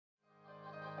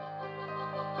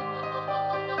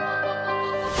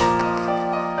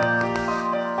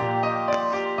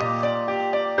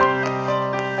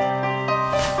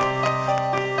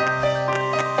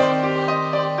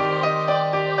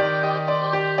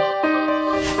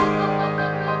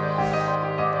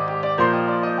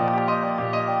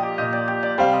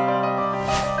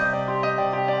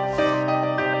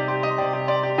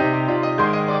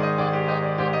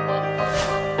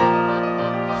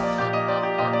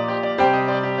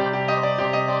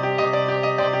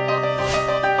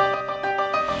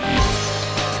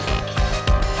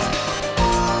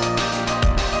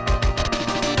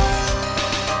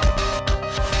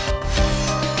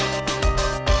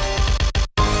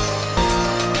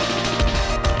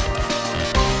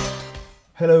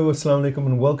Hello, assalamu alaikum,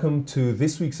 and welcome to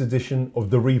this week's edition of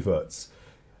the Reverts.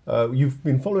 You've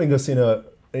been following us in an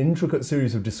intricate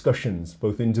series of discussions,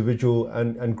 both individual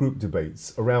and group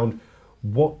debates, around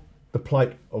what the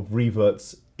plight of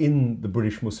reverts in the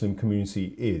British Muslim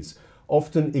community is.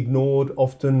 Often ignored,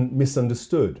 often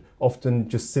misunderstood, often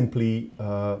just simply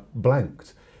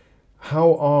blanked.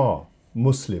 How are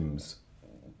Muslims,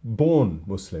 born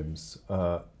Muslims,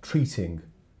 treating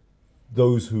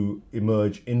those who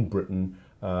emerge in Britain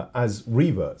as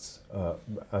reverts,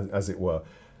 as it were?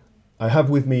 I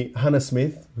have with me Hannah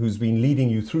Smith, who's been leading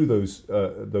you through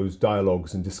those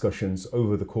dialogues and discussions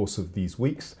over the course of these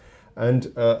weeks.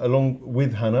 And along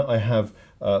with Hannah, I have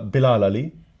Bilal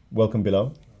Ali. Welcome,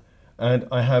 Bilal. And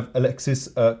I have Alexis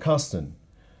Carsten.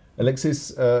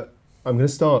 Alexis, I'm going to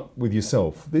start with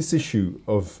yourself. This issue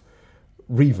of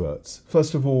reverts,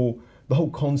 first of all, the whole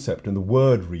concept and the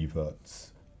word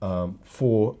reverts,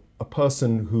 for a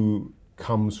person who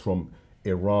comes from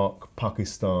Iraq,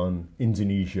 Pakistan,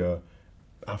 Indonesia,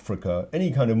 Africa,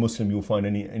 any kind of Muslim you'll find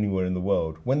anywhere in the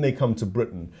world, when they come to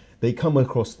Britain, they come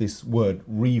across this word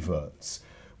reverts.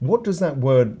 What does that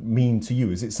word mean to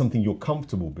you? Is it something you're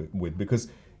comfortable with? Because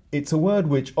it's a word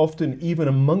which often, even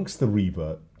amongst the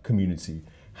revert community,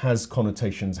 has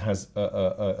connotations, has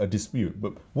a dispute.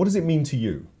 But what does it mean to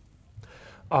you?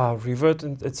 Revert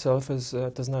in itself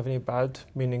doesn't have any bad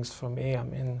meanings for me. I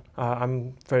mean,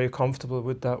 I'm very comfortable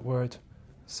with that word.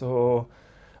 So,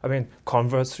 I mean,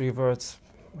 converts, reverts,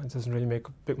 it doesn't really make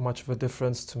much of a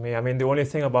difference to me. I mean, the only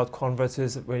thing about converts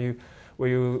is where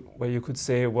you could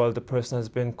say, well, the person has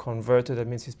been converted. That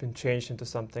means he's been changed into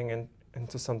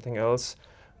something else,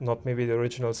 not maybe the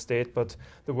original state. But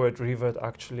the word revert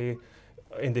actually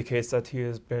indicates that he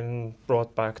has been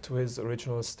brought back to his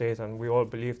original state, and we all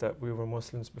believe that we were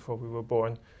Muslims before we were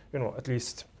born, at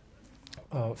least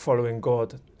following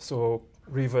God. So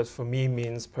revert for me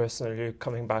means personally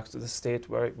coming back to the state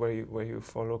where you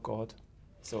follow God.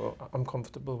 So I'm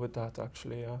comfortable with that,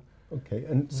 actually, yeah. Okay,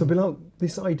 and so Bilal,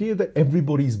 this idea that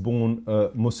everybody's born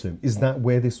Muslim, is that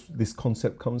where this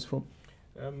concept comes from?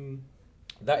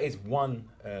 That is one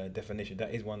definition,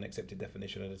 that is one accepted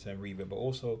definition of the term revert, but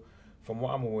also from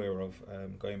what I'm aware of,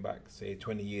 going back, say,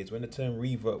 20 years, when the term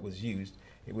revert was used,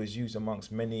 it was used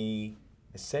amongst many,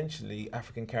 essentially,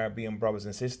 African Caribbean brothers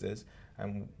and sisters,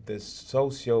 and the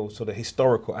sort of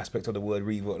historical aspect of the word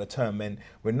revert, the term, meant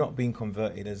we're not being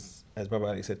converted, as Brother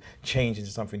Alex said, changed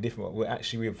into something different, but we're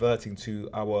actually reverting to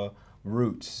our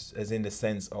roots, as in the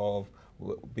sense of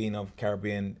being of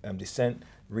Caribbean descent,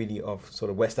 really of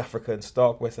sort of West African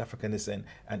stock, West African descent,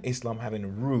 and Islam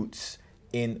having roots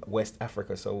in West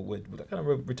Africa. So we're kind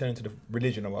of returning to the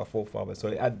religion of our forefathers. So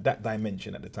it had that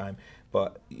dimension at the time.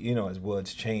 But, as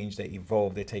words change, they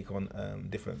evolve, they take on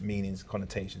different meanings,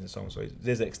 connotations and so on. So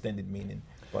there's an extended meaning.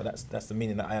 But that's the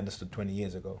meaning that I understood 20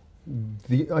 years ago.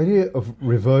 The idea of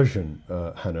reversion,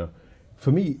 Hannah,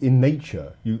 for me, in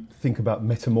nature, you think about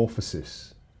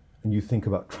metamorphosis, and you think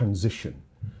about transition,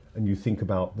 and you think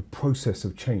about the process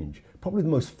of change. Probably the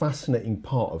most fascinating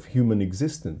part of human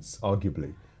existence,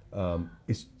 arguably,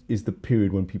 is the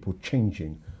period when people are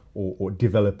changing or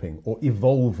developing or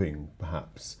evolving,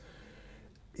 perhaps.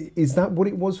 Is that what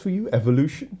it was for you,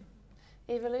 evolution?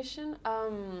 Evolution?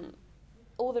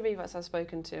 All the reverts I've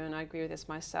spoken to, and I agree with this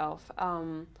myself,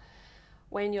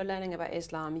 when you're learning about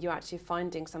Islam, you're actually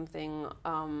finding something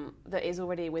that is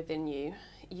already within you.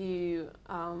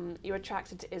 You're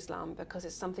attracted to Islam because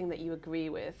it's something that you agree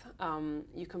with.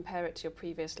 You compare it to your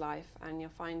previous life, and you're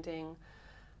finding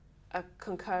a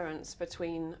concurrence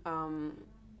between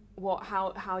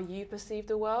how you perceive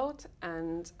the world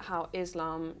and how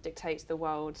Islam dictates the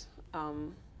world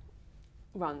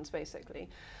runs, basically.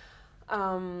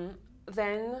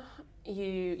 Then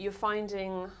you're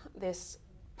finding this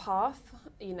path.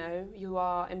 You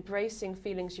are embracing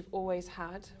feelings you've always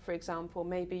had. For example,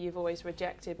 maybe you've always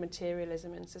rejected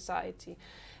materialism in society.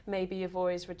 Maybe you've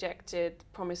always rejected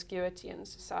promiscuity in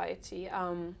society.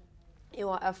 You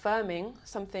are affirming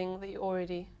something that you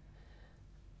already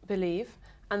believe.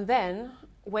 And then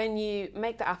when you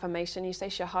make the affirmation, you say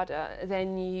Shahada,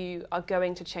 then you are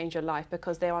going to change your life,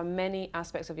 because there are many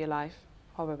aspects of your life,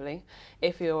 probably,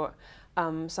 if you're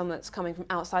someone that's coming from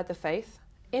outside the faith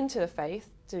into the faith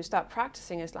to start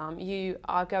practicing Islam, you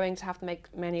are going to have to make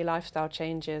many lifestyle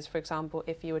changes. For example,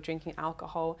 if you were drinking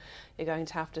alcohol, you're going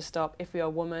to have to stop. If you're a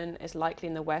woman, it's likely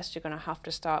in the West, you're going to have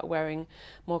to start wearing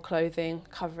more clothing,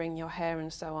 covering your hair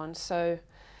and so on. So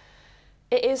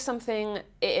it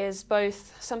is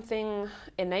both something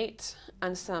innate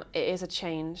and it is a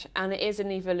change, and it is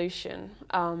an evolution,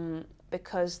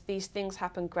 because these things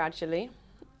happen gradually.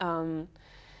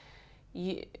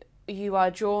 you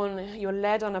are drawn, you're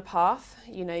led on a path,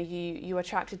 you know, you're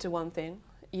attracted to one thing,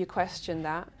 you question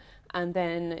that, and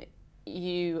then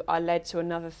you are led to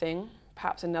another thing,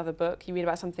 perhaps another book, you read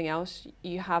about something else,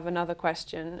 you have another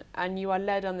question, and you are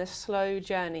led on this slow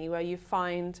journey where you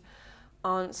find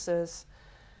answers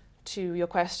to your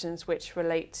questions which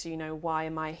relate to, you know, why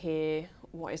am I here,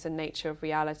 what is the nature of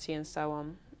reality, and so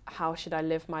on. How should I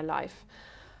live my life?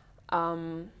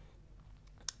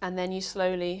 And then you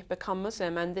slowly become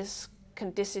Muslim, and this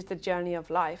is the journey of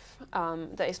life,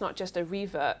 that it's not just a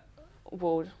revert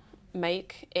will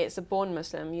make, it's a born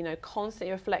Muslim, you know,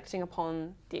 constantly reflecting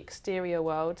upon the exterior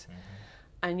world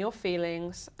and your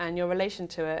feelings and your relation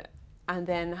to it, and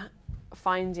then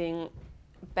finding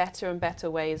better and better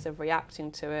ways of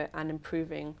reacting to it and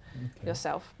improving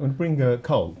yourself. I'm going to bring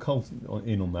Carl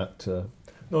in on that.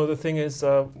 No, the thing is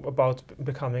about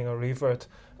becoming a revert.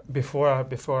 Before I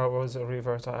was a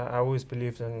revert, I always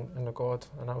believed in a God,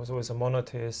 and I was always a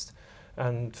monotheist.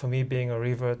 And for me, being a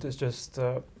revert is just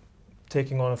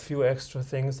taking on a few extra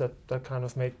things that kind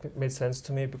of made sense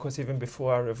to me, because even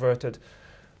before I reverted,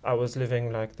 I was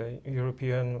living like the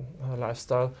European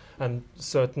lifestyle, and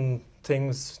certain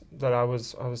things that I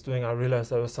was doing, I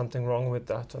realized there was something wrong with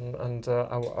that, and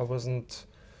I wasn't.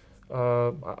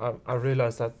 I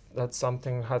realized that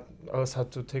something else had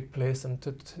to take place, and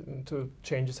to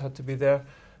changes had to be there.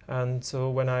 And so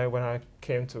when I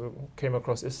came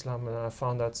across Islam, and I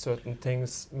found that certain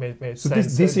things made so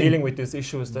sense dealing with these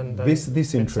issues, then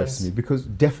this interests me, because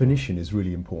definition is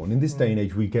really important. In this day and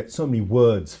age, we get so many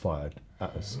words fired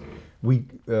at us.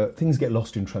 Things get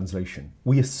lost in translation.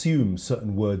 We assume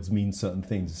certain words mean certain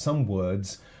things. Some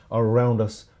words are around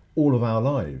us all of our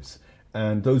lives,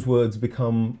 and those words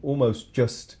become almost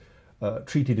just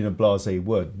treated in a blasé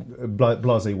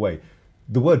way.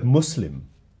 The word Muslim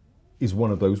is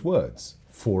one of those words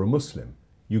for a Muslim.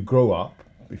 You grow up,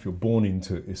 if you're born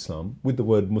into Islam, with the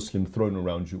word Muslim thrown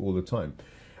around you all the time.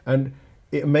 And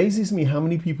it amazes me how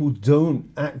many people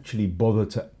don't actually bother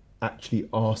to actually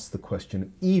ask the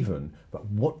question even, but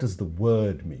what does the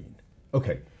word mean?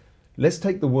 Okay, let's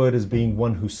take the word as being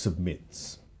one who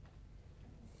submits.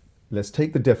 Let's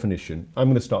take the definition. I'm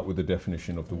going to start with the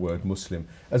definition of the word Muslim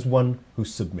as one who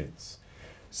submits.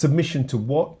 Submission to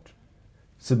what?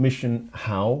 Submission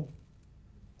how?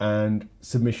 And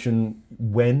submission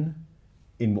when?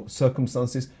 In what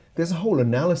circumstances? There's a whole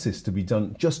analysis to be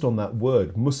done just on that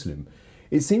word Muslim.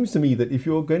 It seems to me that if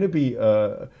you're going to be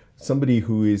somebody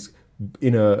who is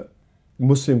in a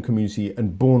Muslim community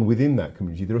and born within that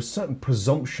community, there are certain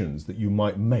presumptions that you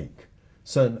might make,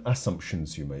 certain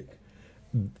assumptions you make,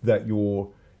 that you're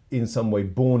in some way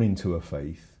born into a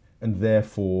faith, and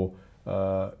therefore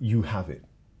you have it.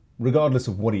 Regardless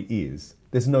of what it is,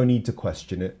 there's no need to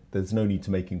question it, there's no need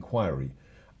to make inquiry.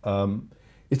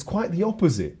 It's quite the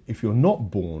opposite if you're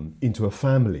not born into a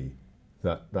family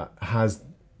that has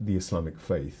the Islamic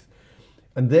faith.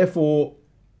 And therefore,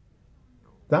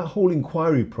 that whole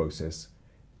inquiry process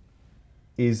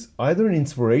is either an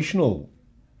inspirational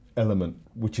element,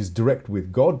 which is direct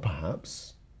with God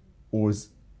perhaps, or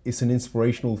it's an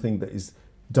inspirational thing that is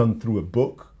done through a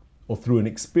book or through an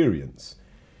experience.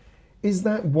 Is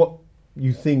that what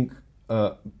you think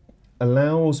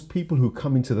allows people who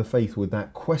come into the faith with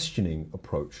that questioning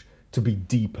approach to be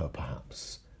deeper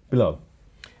perhaps? Bilal?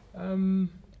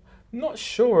 Not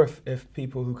sure if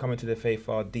people who come into the faith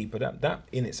are deeper. That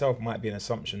in itself might be an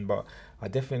assumption, but I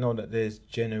definitely know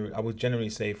that I would generally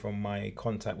say from my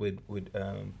contact with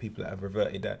people that have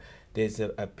reverted, that there's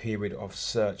a period of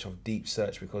search, of deep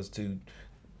search, because to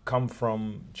come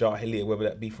from Jahiliyyah, whether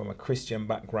that be from a Christian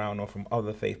background or from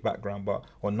other faith background,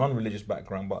 or non-religious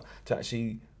background, but to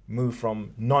actually move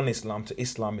from non-Islam to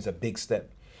Islam is a big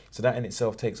step. So that in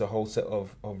itself takes a whole set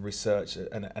of research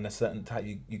and a certain type,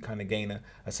 you kind of gain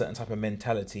a certain type of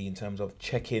mentality in terms of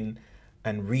checking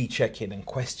and rechecking and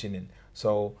questioning.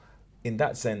 So in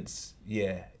that sense,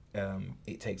 yeah,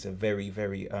 it takes a very,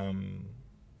 very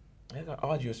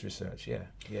arduous research,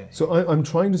 yeah. So I'm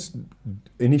trying to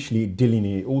initially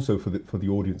delineate also for the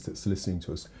audience that's listening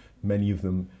to us. Many of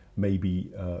them may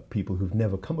be people who've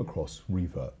never come across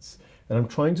reverts. And I'm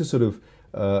trying to sort of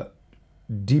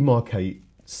demarcate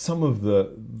some of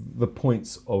the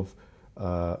points of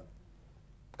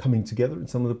coming together and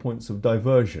some of the points of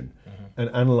diversion, and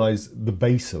analyze the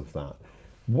base of that.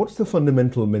 What's the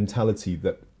fundamental mentality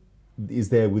that is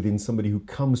there within somebody who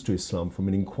comes to Islam from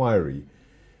an inquiry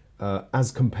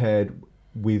as compared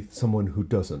with someone who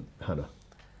doesn't, Hannah?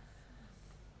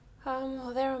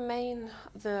 Well,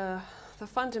 the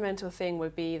fundamental thing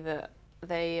would be that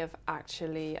they have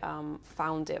actually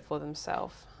found it for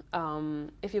themselves.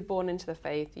 If you're born into the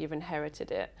faith, you've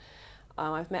inherited it.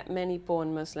 I've met many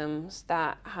born Muslims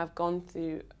that have gone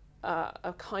through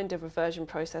a kind of reversion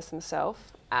process themselves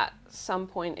at some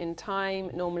point in time.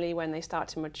 Normally when they start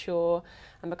to mature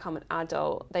and become an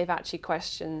adult, they've actually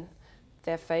questioned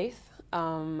their faith,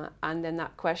 and then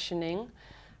that questioning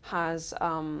has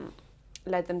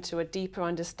led them to a deeper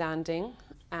understanding,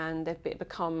 and they've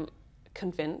become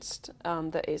convinced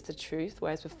that it's the truth,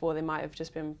 whereas before they might have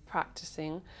just been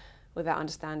practicing without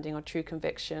understanding or true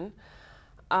conviction.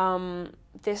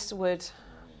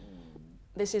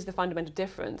 This is the fundamental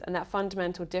difference, and that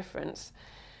fundamental difference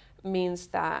means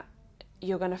that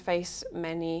you're going to face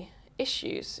many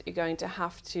issues. You're going to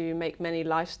have to make many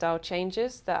lifestyle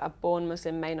changes that a born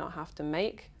Muslim may not have to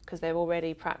make because they're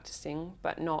already practicing,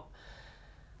 but not.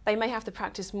 They may have to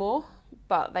practice more,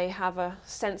 but they have a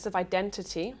sense of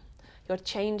identity. You're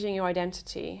changing your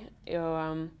identity.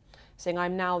 You're saying,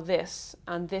 I'm now this,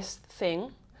 and this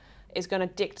thing is going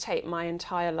to dictate my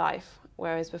entire life.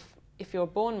 Whereas if you're a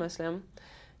born Muslim,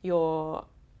 your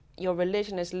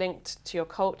religion is linked to your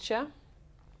culture.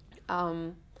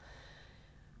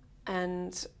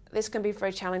 And this can be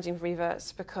very challenging for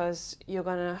reverts because you're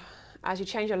going to, as you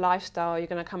change your lifestyle, you're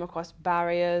going to come across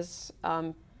barriers,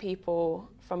 people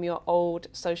from your old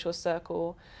social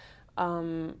circle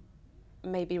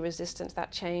may be resistant to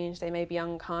that change, they may be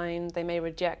unkind, they may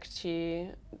reject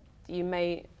you, you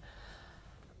may,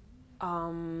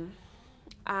 and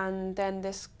then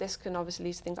this can obviously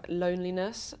lead to things like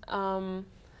loneliness.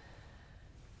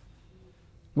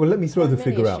 Well, let me throw the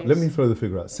figure out. issues. Let me throw the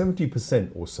figure out.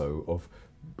 70% or so of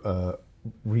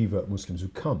revert Muslims who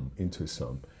come into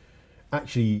Islam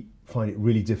actually find it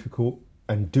really difficult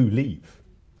and do leave.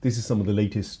 This is some of the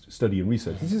latest study and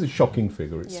research. This is a shocking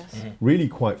figure. It's Yes. really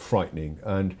quite frightening.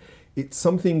 And it's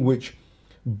something which,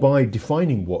 by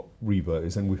defining what revert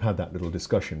is, and we've had that little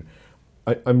discussion,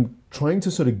 I'm trying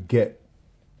to sort of get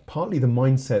partly the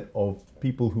mindset of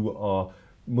people who are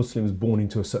Muslims born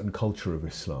into a certain culture of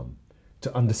Islam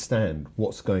to understand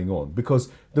what's going on. Because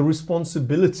the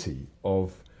responsibility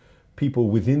of people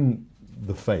within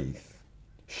the faith,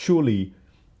 surely,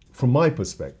 from my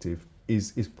perspective,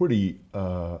 is pretty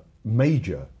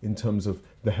major in terms of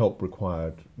the help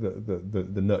required,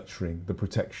 the nurturing, the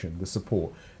protection, the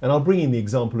support. And I'll bring in the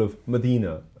example of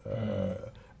Medina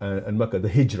and Mecca, the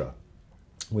Hijrah,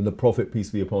 when the Prophet, peace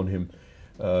be upon him,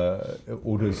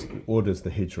 orders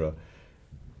the Hijrah.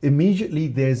 Immediately,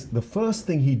 the first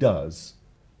thing he does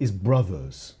is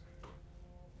brothers,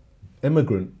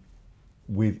 immigrant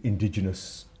with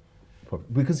indigenous,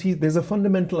 because there's a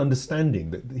fundamental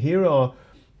understanding that here are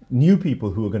new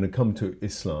people who are going to come to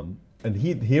Islam, and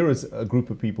here is a group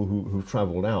of people who've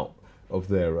travelled out of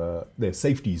their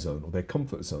safety zone or their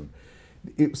comfort zone.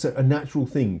 It's a natural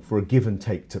thing for a give and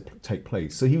take to take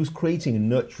place. So he was creating and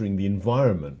nurturing the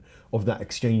environment of that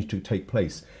exchange to take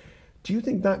place. Do you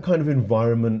think that kind of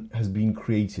environment has been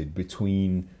created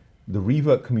between the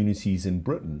revert communities in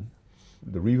Britain,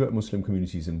 the revert Muslim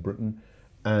communities in Britain,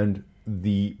 and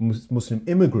the Muslim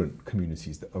immigrant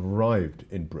communities that arrived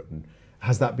in Britain?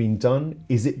 Has that been done?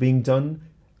 Is it being done?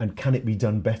 And can it be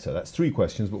done better? That's three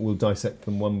questions, but we'll dissect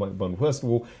them one by one. First of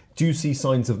all, do you see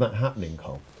signs of that happening,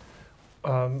 Carl?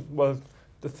 Well,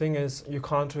 the thing is, you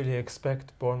can't really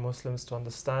expect born Muslims to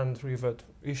understand revert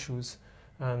issues,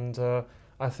 and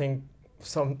I think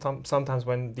sometimes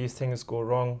when these things go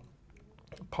wrong,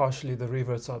 partially the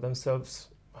reverts are themselves,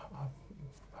 I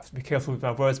have to be careful with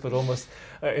my words, but almost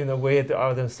in a way they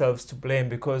are themselves to blame,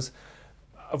 because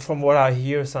from what I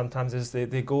hear sometimes is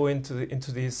they go into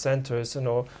these centers, you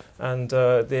know, and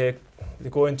they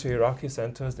go into Iraqi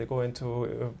centers, they go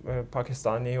into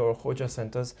Pakistani or Khoja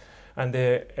centers, and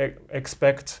they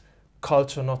expect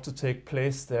culture not to take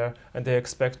place there, and they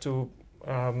expect to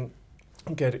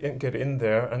get in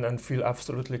there and feel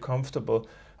absolutely comfortable.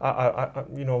 I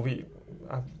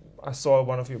saw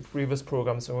one of your previous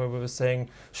programs where we were saying,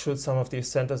 should some of these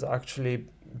centers actually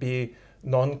be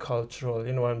non-cultural,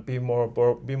 you know, and be more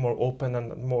open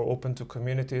and more open to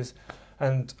communities?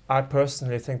 And I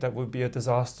personally think that would be a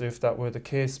disaster if that were the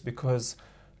case, because,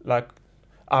 like,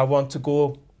 I want to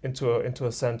go into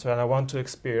a center and I want to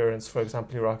experience, for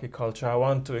example, Iraqi culture. I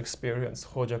want to experience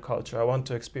Khoja culture. I want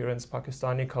to experience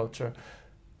Pakistani culture,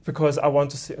 because I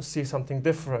want to see something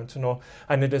different, you know.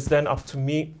 And it is then up to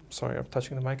me. Sorry, I'm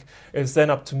touching the mic. It's then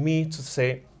up to me to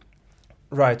say,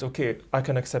 right, okay, I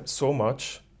can accept so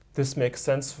much. This makes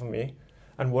sense for me,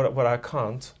 and what I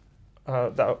can't,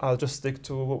 that I'll just stick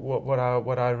to what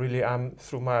I really am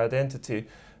through my identity.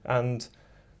 And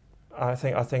I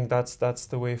think that's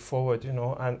the way forward, you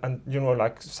know. And you know,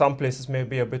 like, some places may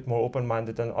be a bit more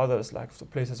open-minded than others. Like the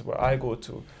places where I go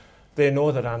to, they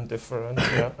know that I'm different,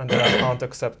 yeah, and that I can't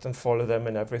accept and follow them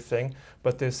in everything.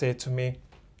 But they say to me,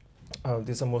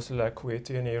 these are mostly like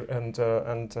Kuwaiti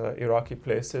and Iraqi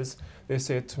places. They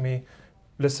say to me,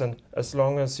 listen, as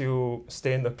long as you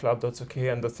stay in the club, that's okay.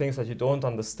 And the things that you don't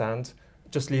understand,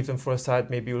 just leave them for a side.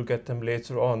 Maybe you'll get them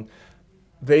later on.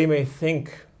 They may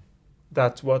think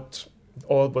that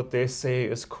all what they say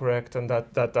is correct and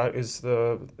that is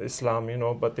the Islam, you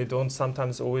know, but they don't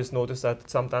sometimes always notice that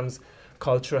sometimes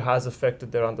culture has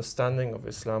affected their understanding of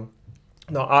Islam.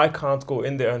 Now, I can't go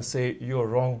in there and say you're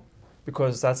wrong,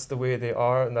 because that's the way they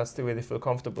are and that's the way they feel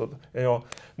comfortable. You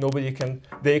know,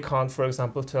 they can't, for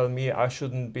example, tell me I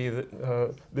shouldn't be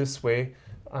this way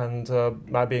and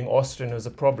my being Austrian is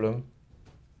a problem.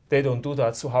 They don't do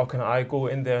that, so how can I go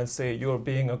in there and say you're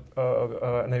being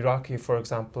an Iraqi, for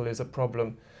example, is a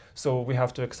problem? So we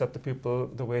have to accept the people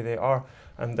the way they are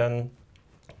and then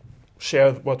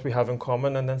share what we have in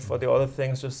common, and then for the other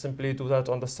things just simply do that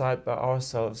on the side by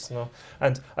ourselves. You know?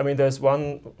 And I mean there's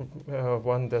one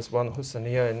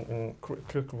Husaniya in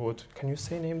Cricklewood. Can you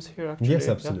say names here actually? Yes,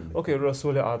 absolutely. Yeah? Okay,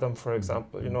 Rasul Adam, for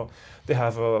example, you know, they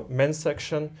have a men's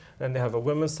section, then they have a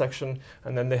women's section,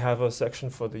 and then they have a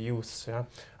section for the youths, yeah,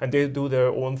 and they do their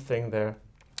own thing there.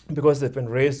 Because they've been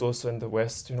raised also in the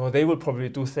West, you know, they will probably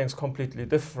do things completely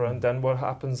different than what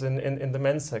happens in the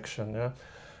men's section, yeah,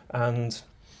 and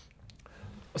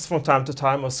from time to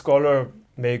time, a scholar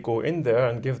may go in there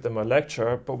and give them a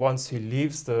lecture, but once he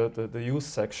leaves the youth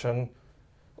section,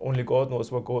 only God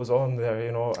knows what goes on there,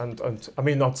 you know. And I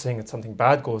mean, not saying it's something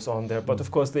bad goes on there, but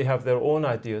of course they have their own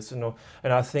ideas, you know.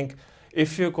 And I think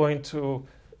if you're going to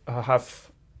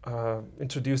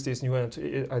introduce these new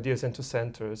ideas into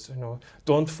centers, you know,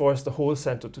 don't force the whole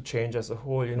center to change as a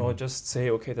whole, you know, just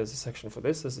say, okay, there's a section for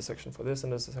this, there's a section for this,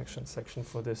 and there's a section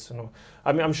for this, you know.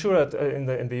 I mean, I'm sure that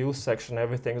in the youth section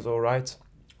everything's all right,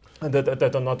 and that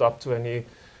they're not up to any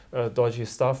dodgy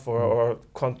stuff or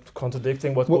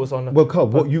contradicting what goes on. Well, Carl,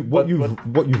 what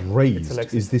you've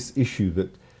raised is this issue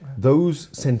that those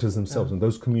centres themselves and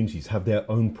those communities have their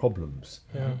own problems.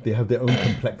 Yeah. They have their own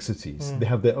complexities. They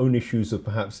have their own issues of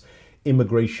perhaps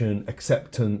immigration,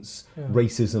 acceptance,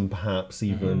 racism, perhaps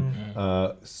even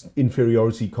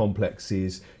inferiority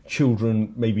complexes,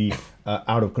 children maybe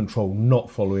out of control,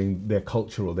 not following their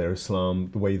culture or their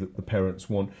Islam the way that the parents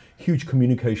want, huge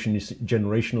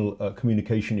generational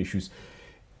communication issues.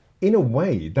 In a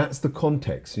way, that's the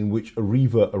context in which a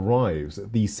revert arrives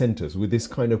at these centres with this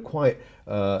kind of quite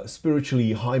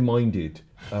spiritually high-minded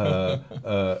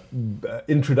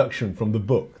introduction from the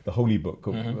book, the holy book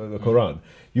of the Quran.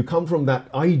 You come from that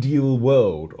ideal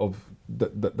world of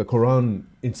that the Quran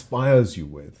inspires you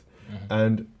with,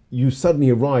 and you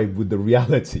suddenly arrive with the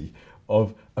reality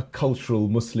of a cultural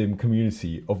Muslim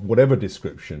community of whatever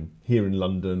description here in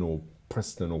London or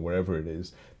Preston or wherever it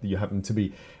is that you happen to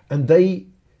be, and they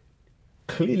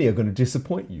clearly are going to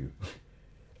disappoint you.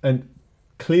 And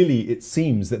clearly it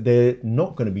seems that they're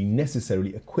not going to be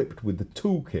necessarily equipped with the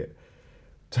toolkit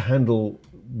to handle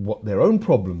what their own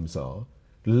problems are,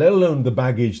 let alone the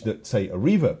baggage that, say, a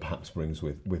revert perhaps brings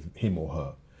with him or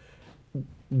her.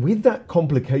 With that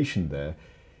complication there,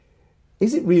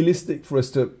 is it realistic for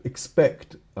us to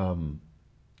expect a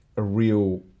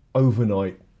real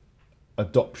overnight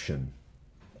adoption?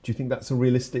 Do you think that's a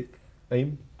realistic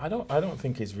aim? I don't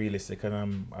think it's realistic,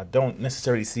 and I don't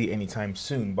necessarily see it anytime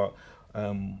soon. But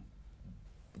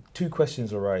two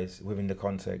questions arise within the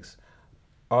context: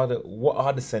 what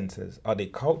are the centres? Are they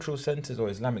cultural centres or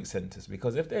Islamic centres?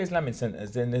 Because if they're Islamic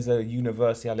centres, then there's a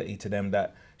universality to them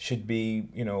that should be,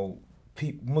 you know,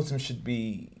 Muslims should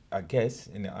be, I guess,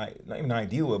 not even an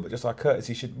ideal word, but just our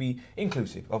courtesy should be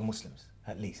inclusive of Muslims.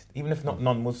 At least, even if not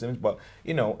non-Muslims, but,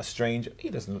 you know, a stranger, he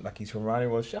doesn't look like he's from around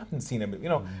here, I haven't seen him, but, you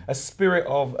know, a spirit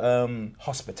of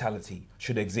hospitality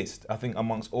should exist, I think,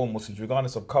 amongst all Muslims,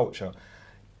 regardless of culture.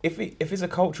 If it's a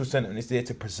cultural centre and it's there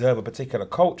to preserve a particular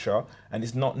culture, and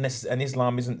it's not necessary, and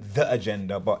Islam isn't the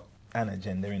agenda, but an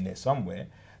agenda in there somewhere,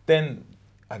 then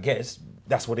I guess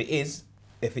that's what it is.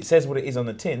 If it says what it is on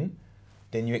the tin,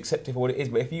 then you accept it for what it is.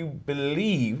 But if you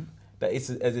believe that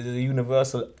it's a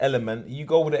universal element, you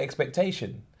go with the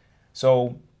expectation.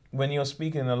 So when you're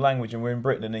speaking a language, and we're in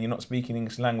Britain, and you're not speaking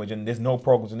English language, and there's no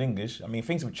programs in English, I mean,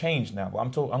 things have changed now, but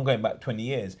I'm going back 20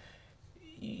 years.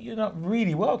 You're not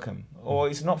really welcome, or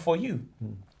it's not for you.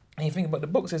 And you think about the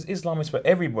book says Islam is for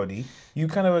everybody. You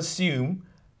kind of assume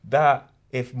that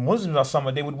if Muslims are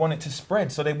somewhere, they would want it to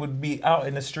spread, so they would be out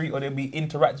in the street, or they'd be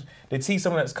interacting. They'd see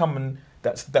someone that's coming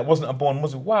that wasn't a born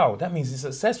Muslim. Wow, that means it's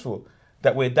successful.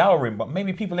 that we're dowering, but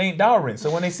maybe people ain't dowering. So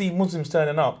when they see Muslims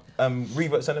turning up,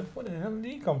 reverts saying, "Where the hell did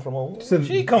he come from? Or where did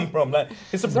she come from?" Like,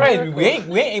 it's surprising we ain't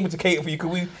able to cater for you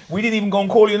because we didn't even go and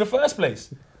call you in the first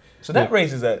place. So that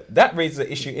raises an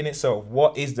issue in itself.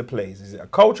 What is the place? Is it a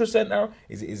cultural center?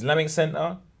 Is it Islamic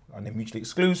center? Are they mutually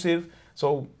exclusive?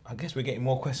 So I guess we're getting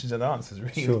more questions than answers,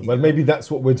 really. Sure. Well, maybe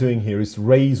that's what we're doing here, is to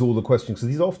raise all the questions, because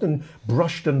these are often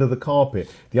brushed under the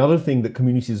carpet. The other thing that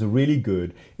communities are really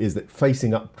good is that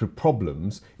facing up to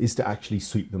problems is to actually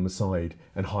sweep them aside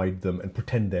and hide them and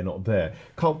pretend they're not there.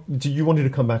 You wanted to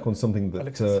come back on something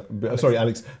that... sorry,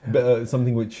 Alex.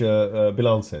 Something which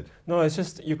Bilal said. No, it's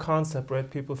just you can't separate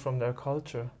people from their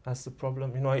culture. That's the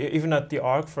problem. You know, even at the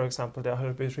Ark, for example, the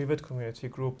Ahlul-Bayt Revert community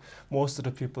group, most of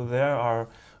the people there are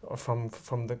from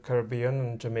the Caribbean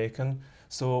and Jamaican.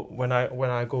 So when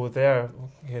I go there,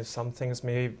 some things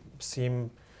may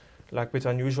seem like a bit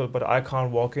unusual, but I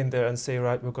can't walk in there and say,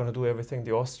 right, we're going to do everything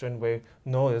the Austrian way.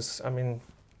 No,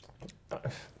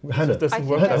 Hannah, it doesn't I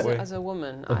work think that way. as a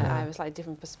woman, I have a slightly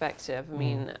different perspective. I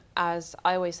mean, as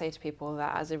I always say to people,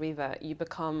 that as a revert, you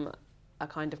become a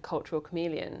kind of cultural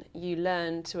chameleon. You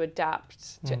learn to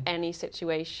adapt to any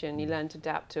situation. You learn to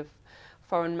adapt to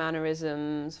foreign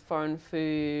mannerisms, foreign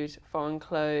food, foreign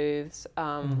clothes.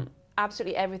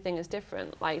 Absolutely everything is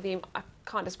different. Like I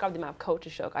can't describe the amount of culture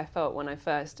shock I felt when I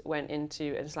first went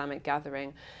into an Islamic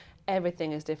gathering.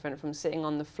 Everything is different, from sitting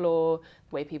on the floor,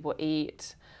 the way people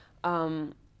eat.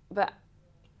 But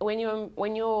when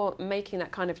you're making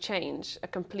that kind of change, a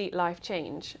complete life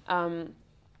change,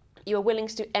 you're willing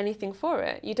to do anything for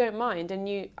it. You don't mind, and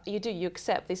you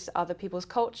accept this other people's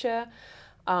culture,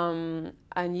 and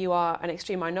you are an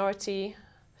extreme minority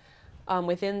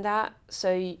within that.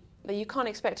 So you can't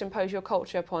expect to impose your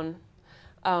culture upon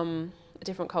a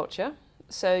different culture.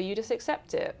 So you just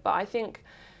accept it. But I think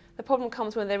the problem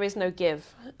comes when there is no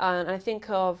give. And I think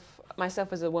of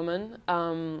myself as a woman.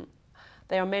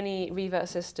 There are many revert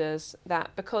sisters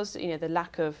that, because the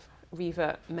lack of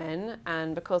revert men,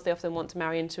 and because they often want to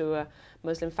marry into a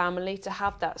Muslim family, to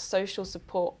have that social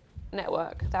support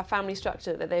network, that family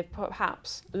structure that they've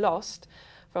perhaps lost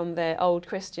from their old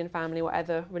Christian family,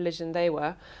 whatever religion they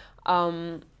were.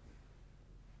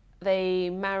 They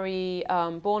marry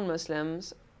born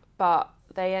Muslims, but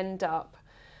they end up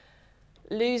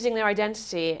losing their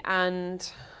identity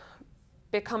and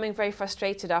becoming very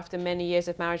frustrated after many years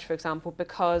of marriage, for example,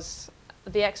 because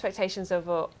the expectations of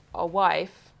a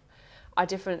wife are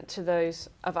different to those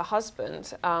of a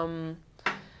husband.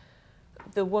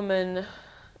 The woman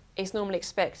is normally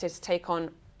expected to take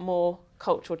on more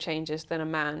cultural changes than a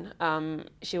man.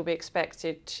 She will be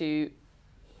expected to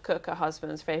cook her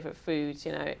husband's favourite foods.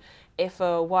 If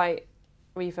a white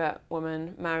revert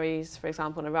woman marries, for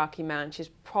example, an Iraqi man, she's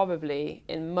probably,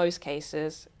 in most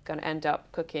cases, going to end up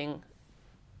cooking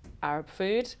Arab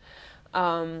food.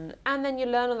 And then you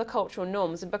learn all the cultural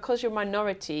norms, and because you're a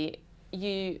minority,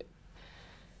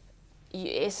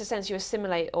 it's a sense you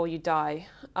assimilate or you die.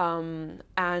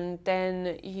 And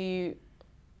then you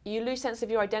lose sense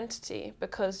of your identity,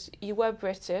 because you were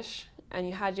British and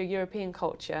you had your European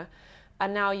culture,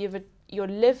 and now you're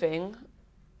living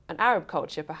an Arab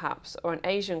culture perhaps, or an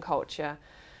Asian culture.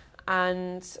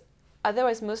 And although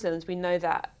as Muslims we know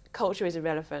that culture is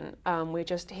irrelevant, we're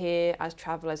just here as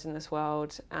travellers in this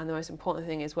world, and the most important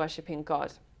thing is worshipping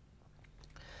God.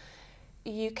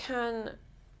 You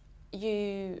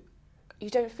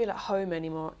don't feel at home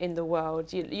anymore in the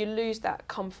world. You lose that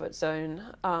comfort zone,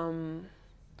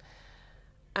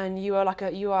 and you are like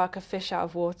a fish out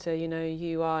of water.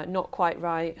 You are not quite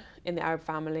right in the Arab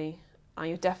family, and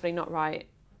you're definitely not right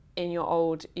in your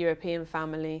old European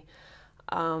family.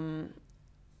 And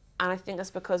I think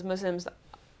that's because Muslims,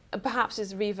 perhaps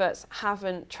as reverts,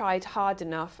 haven't tried hard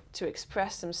enough to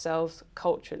express themselves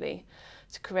culturally,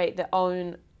 to create their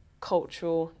own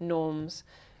cultural norms,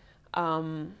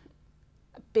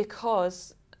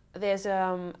 because there's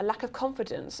a lack of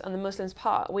confidence on the Muslims'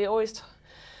 part.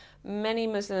 Many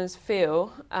Muslims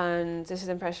feel, and this is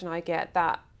the impression I get,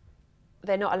 that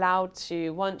they're not allowed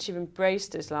to, once you've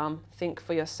embraced Islam, think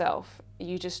for yourself.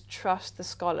 You just trust the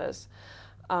scholars.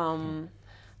 And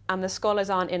the scholars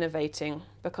aren't innovating,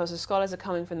 because the scholars are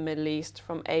coming from the Middle East,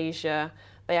 from Asia.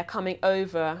 They are coming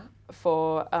over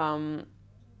for an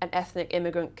ethnic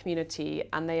immigrant community,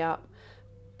 and they are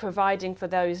providing for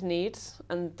those needs,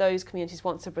 and those communities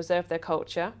want to preserve their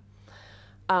culture.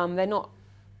 They're not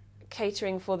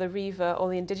catering for the revert or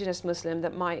the indigenous Muslim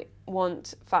that might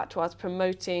want fatwas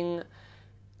promoting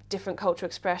different cultural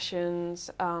expressions,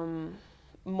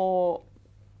 more,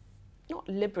 not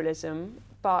liberalism,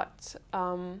 but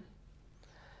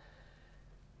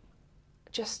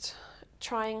just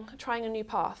trying a new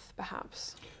path,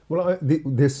 perhaps. Well,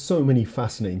 there's so many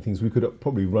fascinating things. We could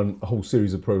probably run a whole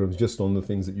series of programs just on the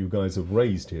things that you guys have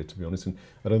raised here, to be honest. And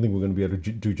I don't think we're going to be able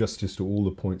to do justice to all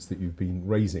the points that you've been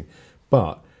raising.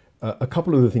 But a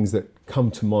couple of the things that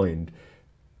come to mind.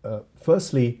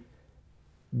 Firstly,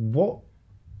 what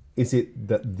is it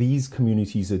that these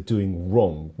communities are doing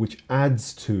wrong, which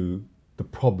adds to the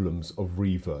problems of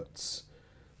reverts?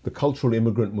 The cultural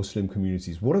immigrant Muslim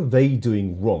communities, what are they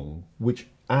doing wrong, which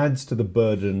adds to the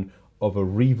burden of a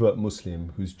revert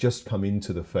Muslim who's just come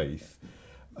into the faith?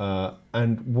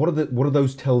 And what are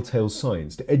those telltale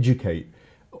signs to educate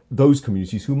those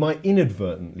communities who might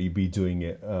inadvertently be doing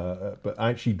it, but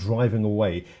actually driving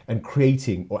away and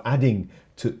creating or adding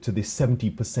to this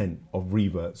 70% of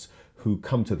reverts who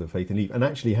come to the faith and leave? And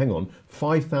actually, hang on,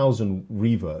 5,000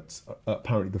 reverts,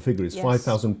 apparently the figure is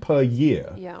 5,000 per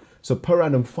year. Yeah. So per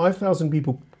annum, 5,000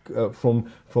 people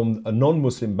from a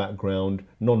non-Muslim background,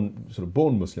 non-sort of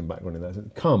born Muslim background in that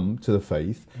sense, come to the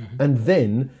faith. And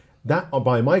then that,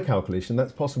 by my calculation,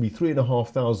 that's possibly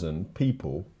 3,500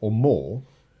 people or more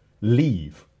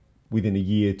leave within a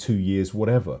year, 2 years,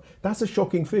 whatever. That's a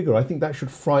shocking figure. I think that should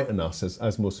frighten us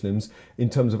as Muslims in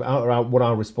terms of what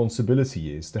our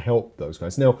responsibility is to help those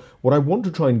guys. Now, what I want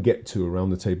to try and get to around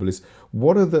the table is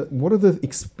what are the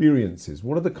experiences,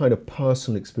 what are the kind of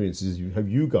personal experiences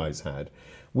you guys had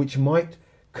which might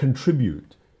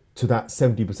contribute to that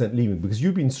 70% leaving? Because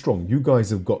you've been strong. You guys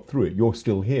have got through it. You're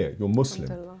still here. You're Muslim.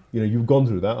 You know, you've gone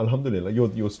through that. Alhamdulillah,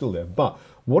 you're still there. But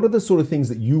what are the sort of things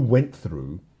that you went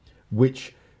through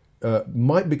which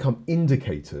might become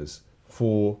indicators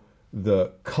for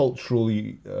the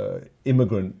culturally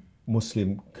immigrant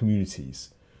Muslim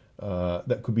communities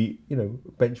that could be,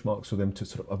 benchmarks for them to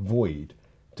sort of avoid,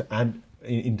 to add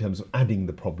in terms of adding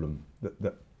the problem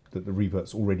that the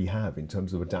reverts already have in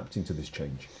terms of adapting to this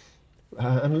change?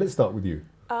 And let's start with you.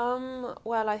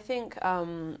 Well, I think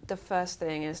the first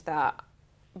thing is that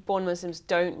born Muslims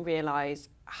don't realise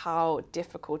how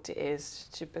difficult it is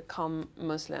to become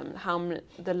Muslim, how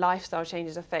the lifestyle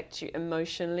changes affect you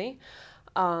emotionally,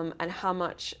 and how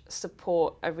much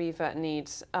support a revert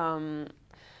needs,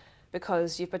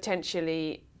 because you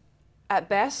potentially, at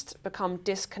best, become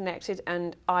disconnected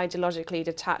and ideologically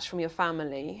detached from your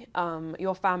family.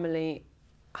 Your family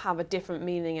have a different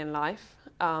meaning in life,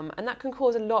 and that can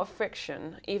cause a lot of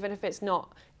friction, even if it's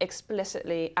not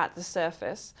explicitly at the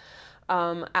surface.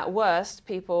 At worst,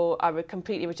 people are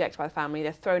completely rejected by the family,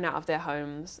 they're thrown out of their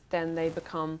homes, then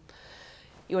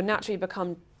you'll naturally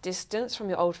become distanced from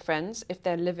your old friends if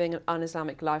they're living an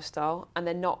un-Islamic lifestyle and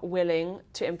they're not willing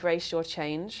to embrace your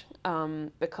change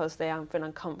because they feel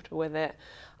uncomfortable with it,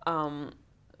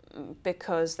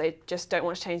 because they just don't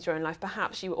want to change their own life.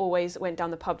 Perhaps you always went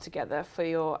down the pub together for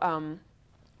your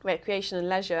recreation and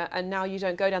leisure, and now you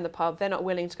don't go down the pub, they're not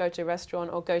willing to go to a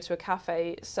restaurant or go to a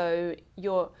cafe, so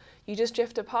you just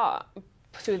drift apart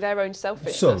through their own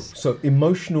selfishness. So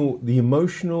the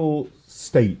emotional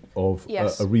state of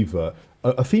a revert,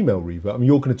 a female revert, I mean,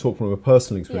 you're going to talk from a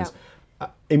personal experience. Yeah.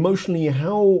 Emotionally,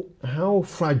 how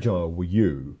fragile were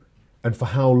you, and for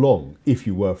how long, if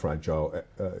you were fragile,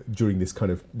 during this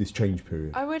change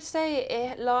period? I would say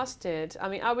it lasted. I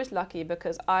mean, I was lucky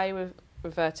because I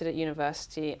reverted at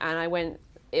university, and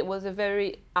it was a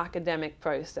very academic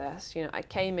process. You know, I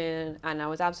came in and I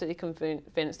was absolutely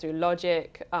convinced through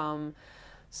logic.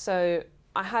 So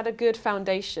I had a good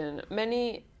foundation.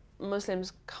 Many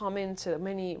reverts come into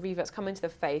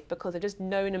the faith because they're just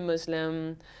known a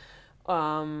Muslim.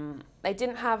 They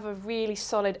didn't have a really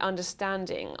solid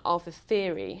understanding of the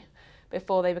theory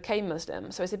before they became Muslim.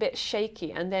 So it's a bit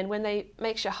shaky. And then when they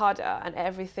make shahada and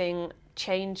everything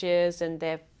changes and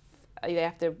they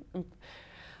have to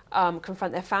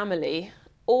confront their family,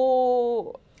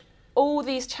 all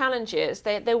these challenges,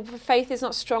 their faith is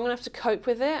not strong enough to cope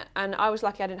with it, and I was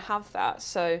lucky I didn't have that.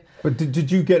 So, but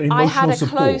did you get emotional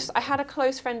support? I had a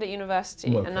close friend at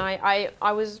university, and I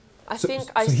think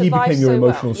I so survived. He became your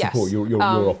emotional well. support. Yes.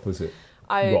 Your opposite.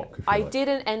 Rock, if you like.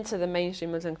 didn't enter the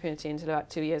mainstream Muslim community until about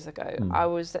 2 years ago. I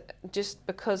was just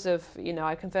because of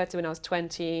I converted when I was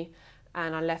 20,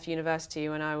 and I left university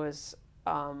when I was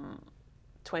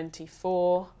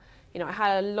 24. I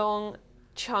had a long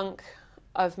chunk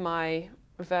of my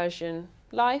reversion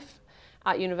life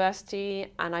at university,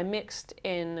 and I mixed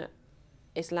in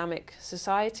Islamic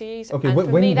societies. Okay, and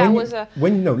for me that was a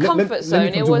comfort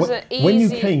zone. It was an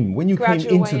easy, when you came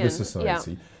into the in.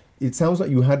 society, it sounds like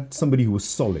you had somebody who was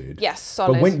solid. Yes,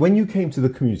 solid. But when you came to the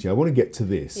community, I want to get to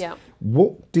this. Yeah.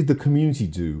 What did the community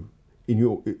do in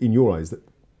your eyes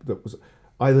that was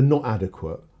either not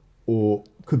adequate or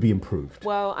could be improved?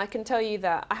 Well, I can tell you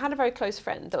that I had a very close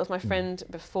friend that was my friend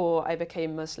before I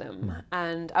became Muslim,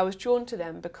 and I was drawn to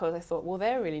them because I thought, well,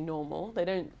 they're really normal. They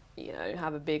don't,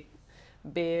 have a big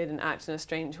beard and act in a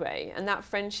strange way. And that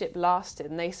friendship lasted,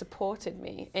 and they supported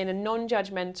me in a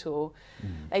non-judgmental.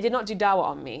 They did not do dawah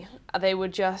on me. They were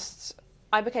just.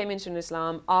 I became interested in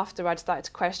Islam after I'd started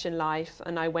to question life,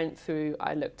 and I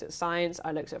looked at science,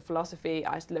 I looked at philosophy,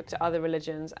 I looked at other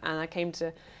religions, and I came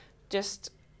to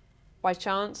just by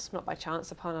chance, not by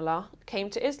chance, subhanAllah, came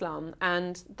to Islam,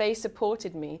 and they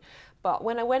supported me. But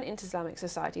when I went into Islamic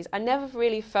societies, I never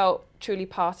really felt truly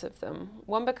part of them.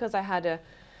 One, because I had a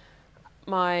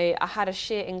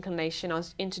Shia inclination. I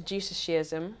was introduced to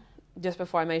Shiism just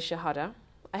before I made Shahada.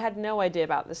 I had no idea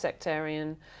about the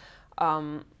sectarian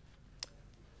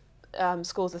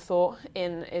schools of thought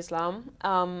in Islam.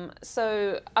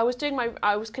 So I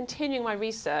was continuing my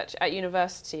research at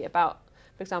university about,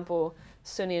 for example,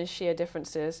 Sunni and Shia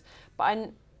differences.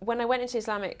 But when I went into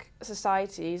Islamic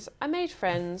societies, I made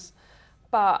friends,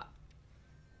 but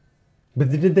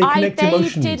did they connect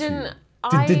emotionally to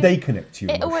you? Did they connect to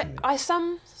you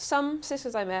emotionally? Some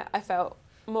sisters I met, I felt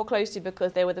more close to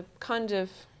because they were the kind of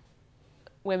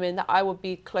women that I would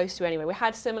be close to anyway. We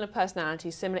had similar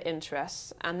personalities, similar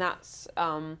interests, and that's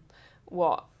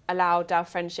what allowed our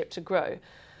friendship to grow.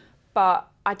 But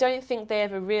I don't think they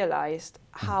ever realised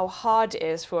how hard it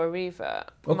is for a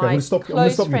revert. Okay, I'm going to stop you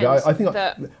there. I think I'm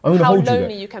going to how hold you there.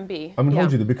 lonely you can be. I'm going to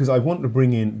hold you there because I want to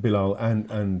bring in Bilal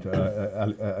and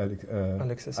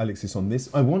Alexis on this.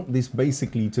 I want this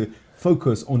basically to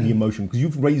focus on the emotion, because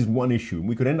you've raised one issue, and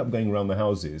we could end up going around the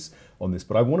houses on this,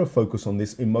 but I want to focus on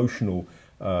this emotional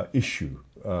issue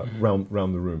round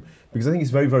the room, because I think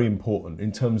it's very, very important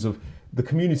in terms of the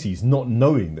communities not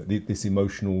knowing that this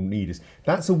emotional need is.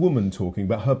 That's a woman talking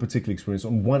about her particular experience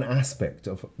on one aspect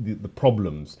of the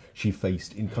problems she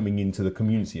faced in coming into the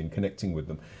community and connecting with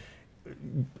them.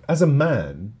 As a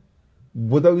man,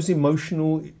 were those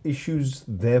emotional issues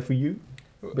there for you,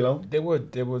 Bilal? There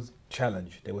was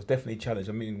challenge. There was definitely challenge.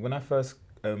 I mean, when I first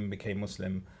became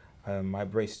Muslim, I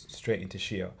braced straight into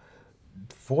Shia.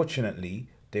 Fortunately,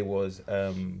 there was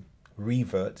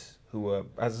reverts who were,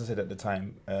 as I said at the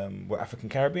time, were African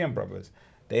Caribbean brothers.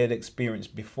 They had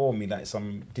experienced before me like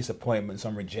some disappointment,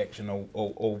 some rejection,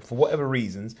 or for whatever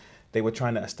reasons, they were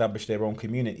trying to establish their own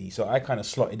community. So I kind of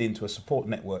slotted into a support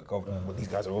network of, well, these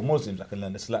guys are all Muslims, I can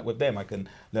learn the Salat with them, I can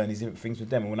learn these different things with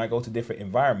them. And when I go to different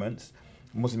environments,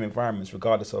 Muslim environments,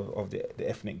 regardless of the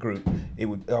ethnic group, I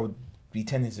would be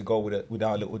tending to go with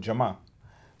our little Jama'ah.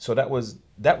 So that was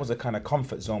a kind of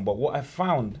comfort zone. But what I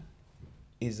found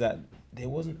is that there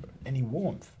wasn't any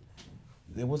warmth.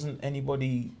 There wasn't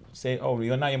anybody saying, "Oh,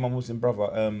 you're my Muslim brother.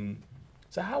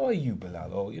 So how are you,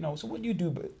 Bilal?" Or so what do you do?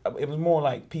 But it was more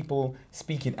like people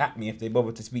speaking at me if they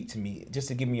bothered to speak to me, just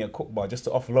to give me a cookbar, just to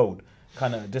offload,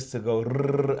 kind of just to go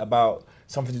about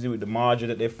something to do with the margin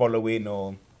that they're following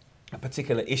or a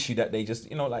particular issue that they just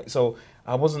So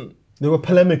I wasn't. They were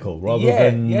polemical rather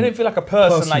than. Yeah, I didn't feel like a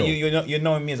person. Personal. Like you're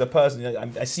knowing me as a person.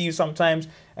 I see you sometimes,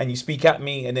 and you speak at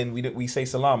me, and then we say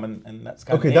salam, and that's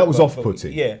kind of. Okay, that was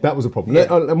off-putting. Yeah, that was a problem.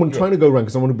 Yeah. I'm trying to go around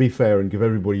because I want to be fair and give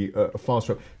everybody a fast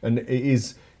track. And it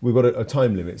is, we've got a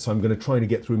time limit, so I'm going to try to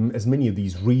get through as many of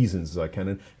these reasons as I can.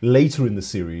 And later in the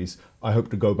series, I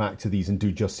hope to go back to these and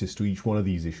do justice to each one of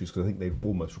these issues, because I think they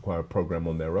almost require a program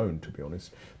on their own, to be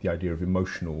honest. The idea of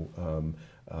emotional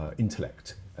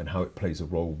intellect and how it plays a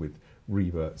role with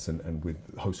reverts and with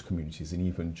host communities, and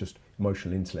even just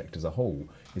emotional intellect as a whole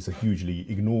is a hugely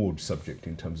ignored subject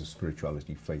in terms of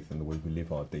spirituality, faith, and the way we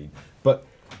live our deen. But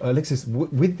Alexis,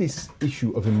 with this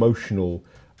issue of emotional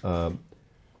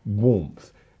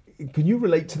warmth, can you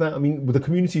relate to that? I mean, with the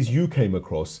communities you came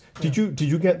across, did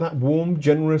you get that warm,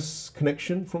 generous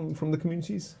connection from the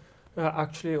communities?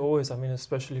 Actually, always. I mean,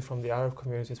 especially from the Arab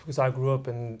communities, because I grew up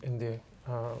in the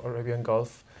Arabian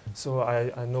Gulf, so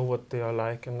I know what they are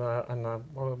like, and I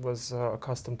was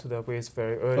accustomed to their ways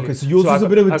very early. Okay, so yours was a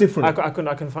bit of a different.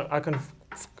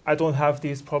 I don't have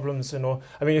these problems, I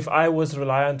mean, if I was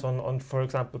reliant on for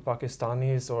example,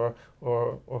 Pakistanis or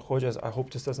Khojas, I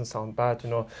hope this doesn't sound bad,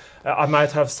 I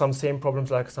might have some same problems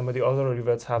like some of the other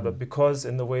reverts have, but because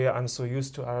in the way I'm so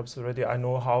used to Arabs already, I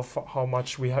know how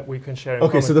much we can share in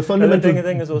common. So the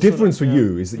fundamental difference for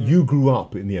you is that you grew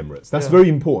up in the Emirates. That's very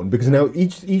important, because now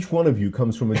each one of you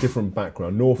comes from a different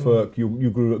background. Norfolk, you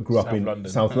grew up in London.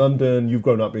 South London, you've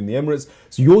grown up in the Emirates.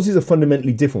 So yours is a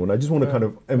fundamentally different one. I just want to kind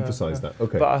of emphasize that.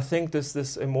 Okay. But I think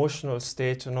this emotional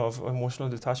state, of emotional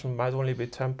detachment might only be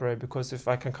temporary, because if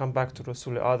I can come back to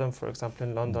Rasul Adam, for example,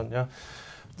 in London,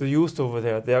 the youth over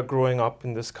there, they are growing up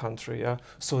in this country,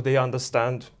 so they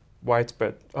understand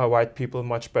white people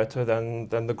much better than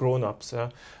the grown-ups.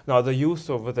 Now the youth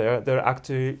over there, they're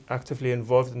actively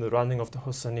involved in the running of the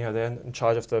Husaniya. They're in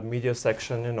charge of the media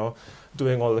section, you know,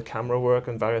 doing all the camera work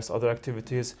and various other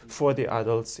activities for the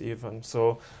adults even.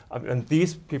 So, and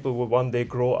these people will one day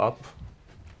grow up,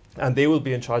 and they will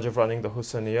be in charge of running the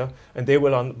Husaniya, and they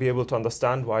will be able to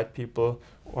understand white people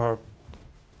or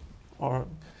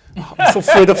I'm so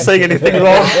afraid of saying anything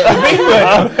wrong.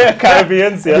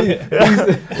 Caribbeans,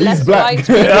 yeah. He's black.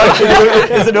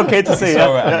 Is it okay to say? It's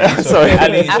all right. It's Sorry. okay.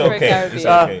 Ali, it's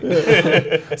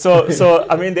okay. It's okay. So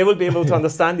I mean, they will be able to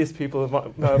understand these people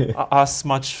us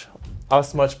much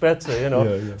better, you know.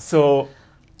 Yeah, yeah. So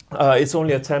it's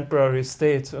only a temporary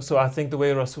state. So I think the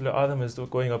way Rasul Adam is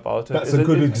going about it That's is a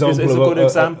good example. Is a good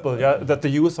example, yeah, that the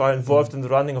youth are involved in the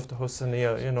running of the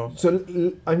Husaniya, you know. So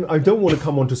I don't want to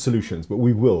come on to solutions, but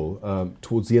we will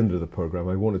towards the end of the program.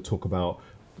 I want to talk about,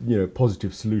 you know,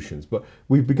 positive solutions. But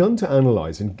we've begun to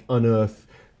analyse and unearth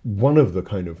one of the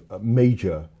kind of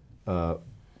major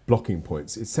blocking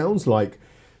points. It sounds like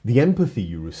the empathy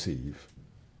you receive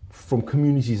from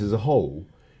communities as a whole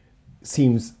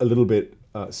seems a little bit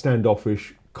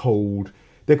standoffish, cold.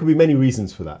 There could be many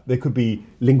reasons for that. There could be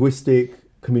linguistic,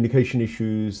 communication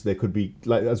issues. There could be,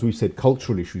 like as we've said,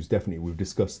 cultural issues. Definitely, we've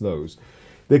discussed those.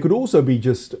 There could also be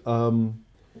just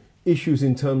issues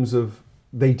in terms of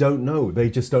they don't know. They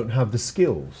just don't have the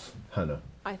skills. Hannah.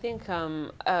 I think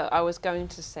I was going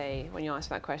to say, when you asked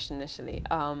that question initially,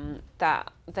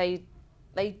 that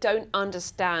they don't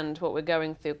understand what we're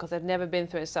going through because they've never been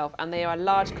through it itself, and they are a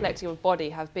large collective body,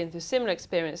 have been through similar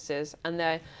experiences,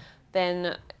 and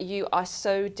then you are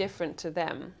so different to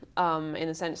them in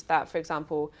the sense that, for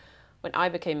example, when I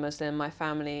became Muslim, my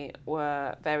family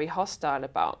were very hostile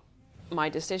about my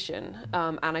decision,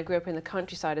 and I grew up in the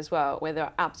countryside as well, where there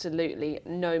are absolutely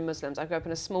no Muslims. I grew up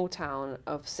in a small town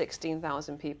of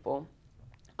 16,000 people.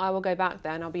 I will go back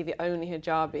there and I'll be the only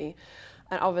hijabi.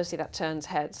 And obviously that turns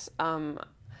heads.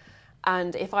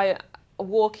 And if I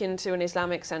walk into an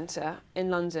Islamic centre in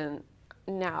London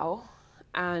now,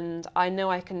 and I know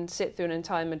I can sit through an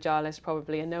entire majalis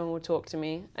probably, and no one will talk to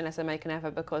me unless I make an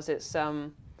effort, because it's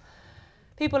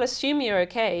people assume you're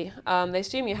okay. They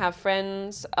assume you have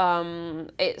friends.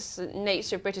 It's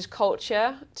nature of British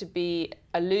culture to be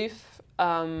aloof,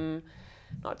 not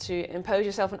to impose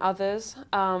yourself on others.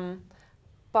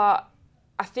 But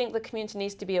I think the community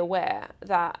needs to be aware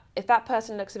that if that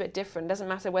person looks a bit different, doesn't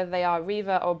matter whether they are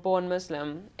revert or born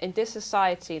Muslim, in this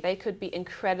society they could be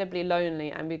incredibly lonely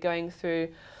and be going through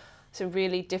some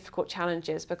really difficult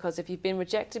challenges, because if you've been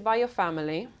rejected by your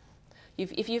family,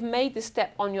 if you've made this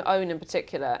step on your own in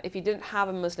particular, if you didn't have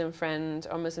a Muslim friend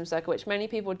or Muslim circle, which many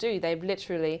people do, they've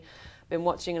literally been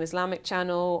watching an Islamic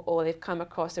channel, or they've come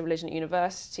across a religion at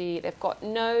university, they've got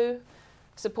no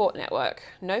support network,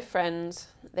 no friends,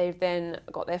 they've then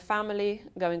got their family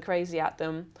going crazy at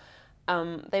them.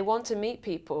 They want to meet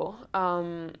people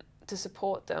to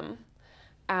support them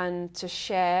and to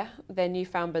share their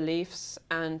newfound beliefs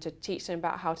and to teach them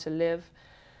about how to live.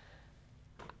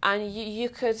 And you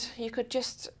could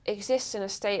just exist in a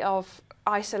state of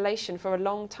isolation for a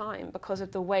long time because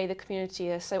of the way the community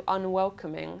is so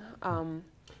unwelcoming.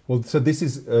 Well, so this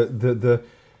is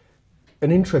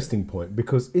an interesting point,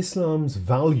 because Islam's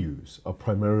values are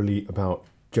primarily about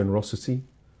generosity,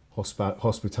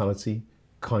 hospitality,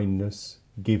 kindness,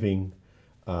 giving,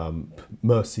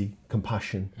 mercy,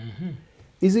 compassion. Mm-hmm.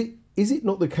 Is it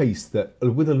not the case that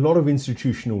with a lot of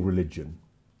institutional religion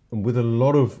and with a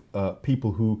lot of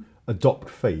people who adopt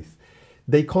faith,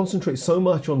 they concentrate so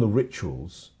much on the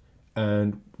rituals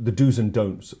and the do's and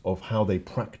don'ts of how they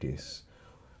practice,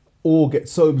 or get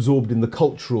so absorbed in the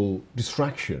cultural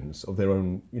distractions of their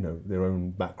own, their own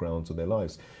backgrounds or their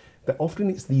lives, that often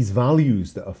it's these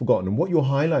values that are forgotten. And what you're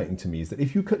highlighting to me is that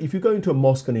if you go into a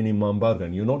mosque and in Imam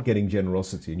Bargan, you're not getting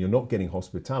generosity and you're not getting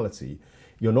hospitality,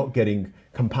 you're not getting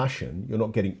compassion, you're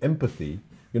not getting empathy,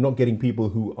 you're not getting people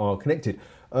who are connected.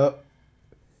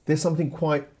 There's something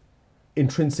quite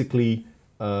intrinsically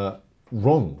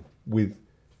wrong with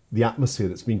the atmosphere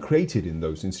that's been created in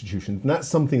those institutions. And that's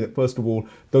something that, first of all,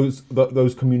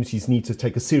 those communities need to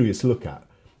take a serious look at,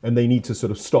 and they need to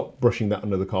sort of stop brushing that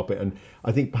under the carpet. And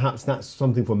I think perhaps that's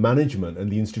something for management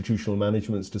and the institutional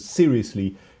managements to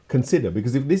seriously consider,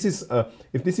 because if this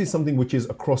is something which is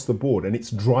across the board and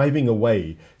it's driving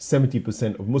away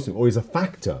 70% of Muslims, or is a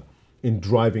factor in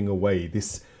driving away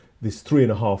this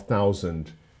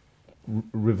 3,500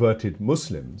 reverted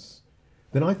Muslims,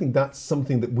 then I think that's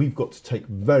something that we've got to take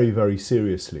very, very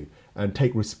seriously and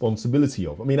take responsibility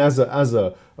of. I mean, as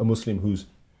a Muslim who's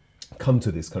come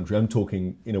to this country, I'm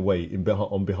talking in a way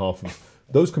on behalf of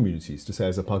those communities, to say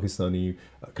as a Pakistani,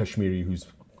 Kashmiri who's,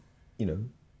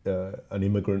 an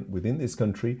immigrant within this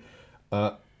country,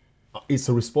 it's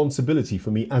a responsibility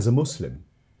for me as a Muslim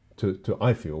to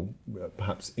I feel,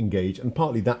 perhaps engage. And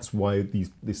partly that's why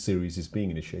this series is being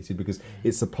initiated, because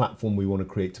it's a platform we want to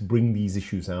create to bring these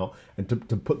issues out and to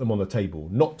put them on the table,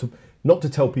 not to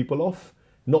tell people off,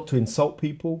 not to insult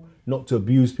people, not to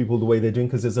abuse people the way they're doing,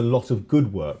 because there's a lot of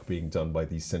good work being done by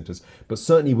these centres. But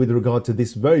certainly with regard to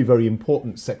this very, very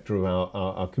important sector of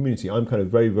our community, I'm kind of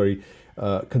very, very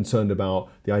concerned about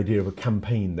the idea of a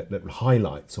campaign that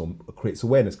highlights or creates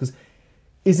awareness. Because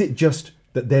is it just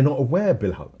that they're not aware,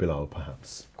 Bilal,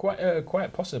 perhaps?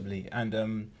 Quite possibly.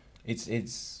 And it's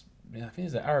I think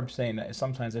it's the Arab saying that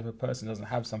sometimes if a person doesn't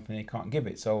have something, they can't give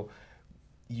it. So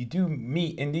you do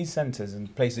meet in these centres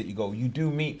and places that you go, you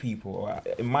do meet people. Or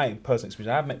in my personal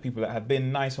experience, I've met people that have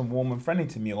been nice and warm and friendly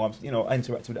to me, or I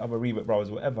interact with other Revert brothers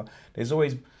or whatever. There's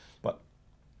always, but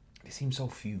there seem so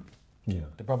few. Yeah.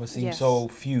 The brothers seem so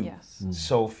few, Yes.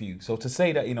 so few. So to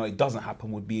say that it doesn't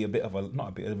happen would be not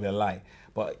a bit of a lie,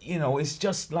 but it's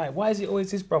just like, why is it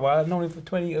always this brother? I've known him for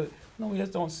 20 years. No, we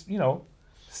just don't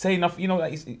say enough.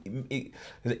 Like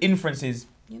the inference is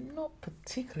you're not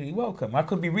particularly welcome. I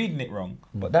could be reading it wrong,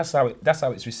 but that's how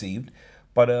it's received.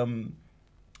 But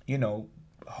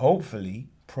hopefully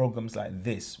programs like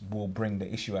this will bring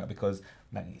the issue out, because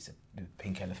it's a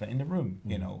pink elephant in the room.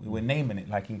 We're naming it,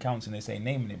 like in counseling they say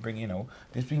naming it,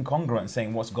 just being congruent and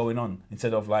saying what's going on,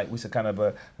 instead of like it's a kind of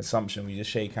a assumption. We just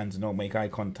shake hands and don't make eye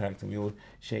contact, and we all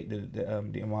shake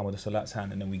the Imam with the Salat's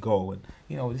hand, and then we go. And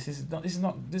this is not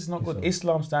good.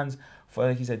 Islam stands for,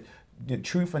 like he said,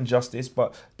 truth and justice,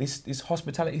 but this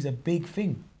hospitality is a big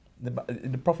thing.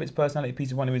 The Prophet's personality,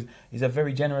 peace upon him, is a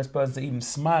very generous person, to even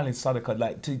smile in sadaqah,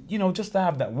 like to just to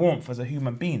have that warmth as a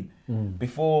human being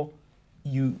before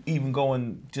you even go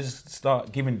and just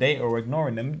start giving data or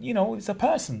ignoring them. It's a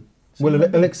person. Well,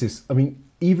 Alexis, I mean,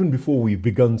 even before we've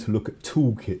begun to look at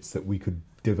toolkits that we could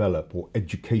develop, or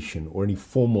education, or any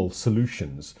formal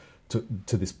solutions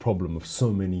to this problem of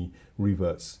so many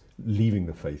reverts leaving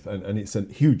the faith, and it's a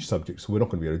huge subject, so we're not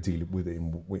going to be able to deal with it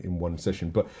in one session,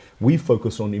 but we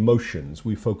focused on emotions,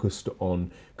 we focused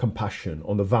on compassion,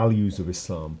 on the values of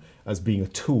Islam as being a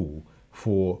tool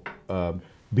for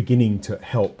beginning to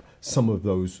help some of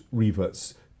those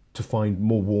reverts to find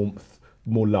more warmth,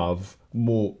 more love,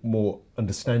 more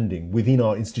understanding within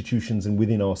our institutions and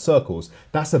within our circles.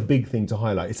 That's a big thing to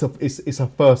highlight. It's a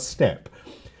first step.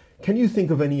 Can you think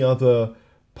of any other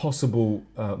possible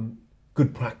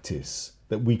good practice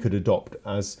that we could adopt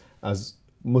as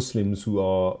Muslims who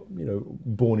are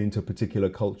born into particular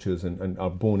cultures and are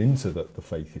born into the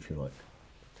faith, if you like?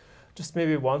 Just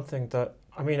maybe one thing that,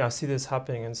 I see this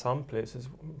happening in some places,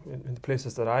 in the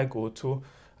places that I go to,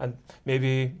 and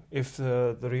maybe if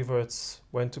the reverts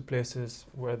went to places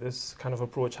where this kind of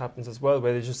approach happens as well,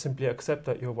 where they just simply accept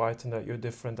that you're white and that you're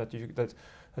different, that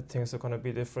things are going to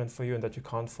be different for you and that you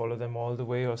can't follow them all the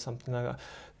way or something like that.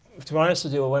 To be honest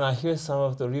with you, when I hear some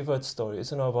of the revert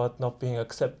stories, about not being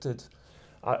accepted,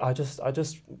 I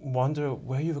just wonder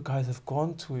where you guys have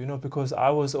gone to, because I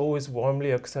was always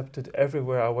warmly accepted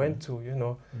everywhere I went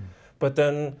to, But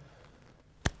then,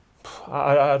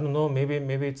 I don't know, maybe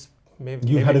it's...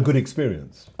 You had a good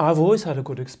experience. I've always had a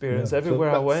good experience everywhere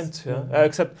I went,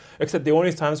 except the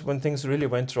only times when things really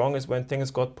went wrong is when things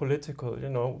got political,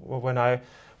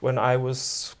 when I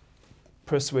was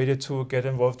persuaded to get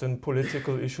involved in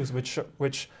political issues,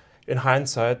 which in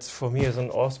hindsight, for me as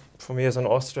an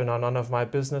Austrian, are none of my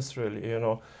business really,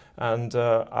 and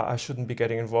I shouldn't be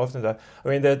getting involved in that.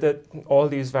 All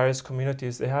these various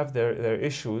communities, they have their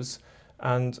issues,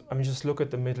 and just look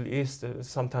at the Middle East.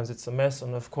 Sometimes it's a mess,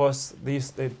 and of course they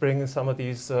bring some of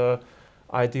these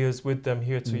ideas with them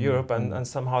here to Europe, and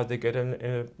somehow they get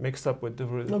mixed up with the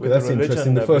religion. That's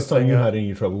interesting. The first time you had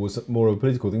any trouble was more of a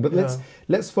political thing. But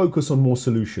let's focus on more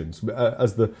solutions.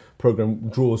 As the program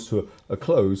draws to a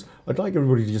close, I'd like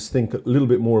everybody to just think a little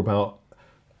bit more about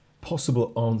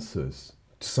possible answers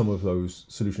to some of those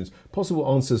solutions. Possible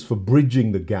answers for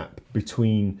bridging the gap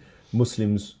between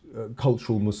Muslims,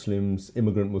 cultural Muslims,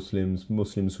 immigrant Muslims,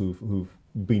 Muslims who've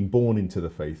been born into the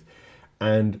faith,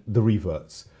 and the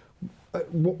reverts.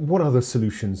 What other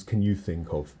solutions can you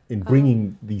think of in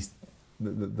bringing the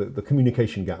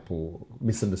communication gap or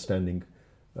misunderstanding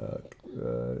to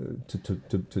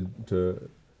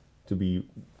be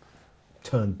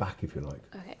turned back, if you like?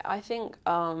 Okay, I think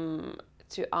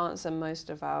to answer most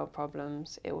of our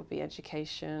problems, it would be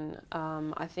education.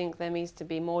 I think there needs to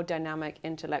be more dynamic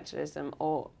intellectualism,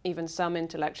 or even some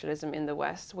intellectualism in the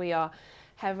West. We are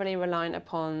heavily reliant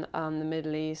upon the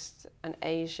Middle East and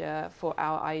Asia for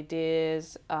our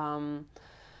ideas,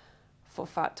 for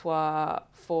fatwa,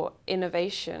 for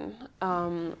innovation.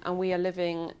 And we are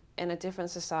living in a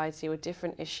different society with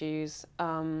different issues.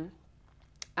 And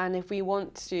if we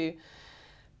want to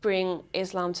bring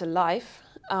Islam to life,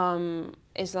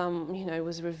 Islam,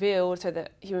 was revealed so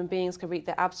that human beings can reach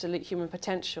their absolute human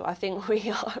potential. I think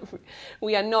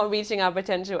we are not reaching our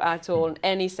potential at all in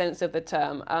any sense of the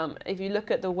term. If you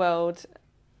look at the world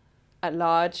at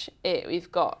large,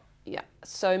 we've got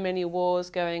so many wars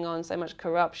going on, so much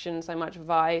corruption, so much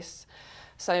vice,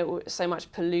 so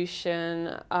much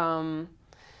pollution.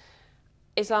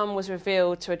 Islam was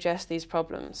revealed to address these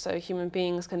problems, so human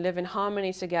beings can live in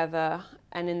harmony together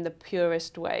and in the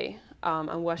purest way,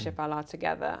 and worship Allah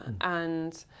together.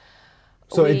 And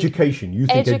so education, you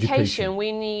think education?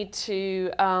 We need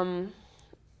to,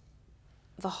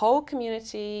 the whole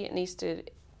community needs to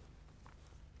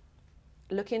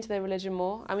look into their religion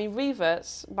more. I mean,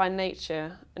 reverts by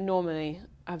nature normally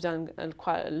have done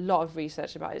quite a lot of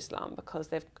research about Islam because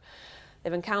they've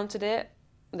encountered it,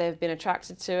 they've been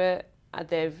attracted to it,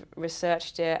 they've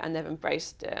researched it, and they've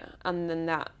embraced it, and then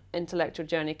that intellectual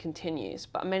journey continues.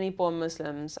 But many born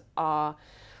Muslims are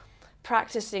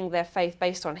practicing their faith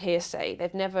based on hearsay.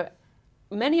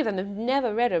 Many of them have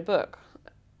never read a book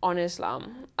on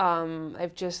Islam.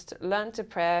 They've just learned to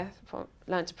pray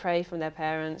from their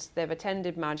parents. They've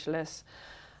attended majlis.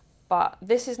 But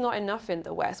this is not enough in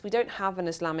the West. We don't have an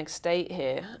Islamic state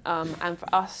here. And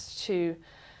for us to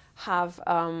have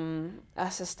a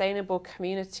sustainable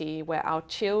community where our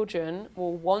children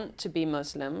will want to be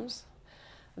Muslims,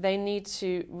 they need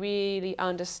to really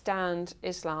understand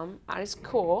Islam at its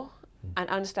core and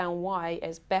understand why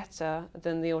it's better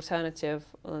than the alternative,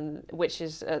 which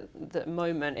is at the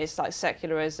moment, it's like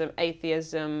secularism,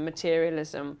 atheism,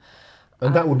 materialism.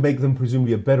 And that would make them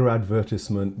presumably a better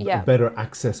advertisement, a better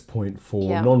access point for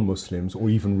non-Muslims or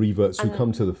even reverts who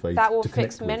come to the faith. That will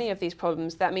fix many of these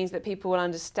problems. That means that people will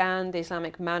understand the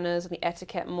Islamic manners and the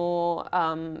etiquette more.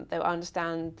 They'll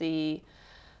understand the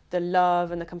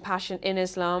love and the compassion in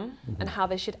Islam and how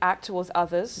they should act towards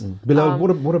others. Bilal,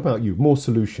 what about you? More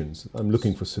solutions. I'm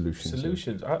looking for solutions.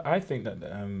 Solutions. I think that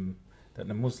that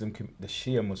the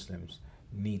Shia Muslims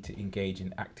need to engage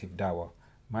in active dawah.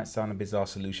 Might sound a bizarre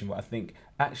solution, but I think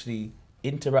actually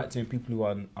interacting with people who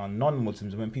are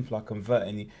non-Muslims, and when people are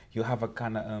converting, you'll have a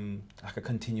kind of like a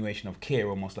continuation of care,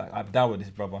 almost like I've dawah this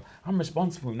brother, I'm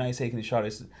responsible. Now he's taking the shahada.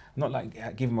 It's not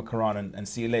like give him a Quran and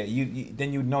see you later.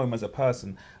 Then you'd know him as a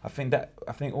person. I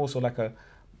think also like a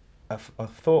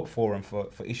thought forum for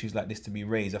issues like this to be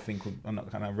raised. I think on a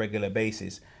kind of regular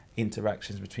basis,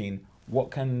 interactions between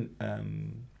what can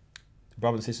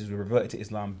brothers and sisters who reverted to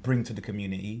Islam bring to the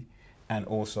community. And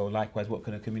also, likewise, what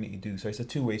can a community do? So it's a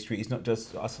two-way street. It's not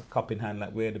just us cup in hand,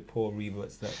 like we're the poor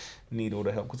reverts that need all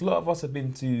the help. Because a lot of us have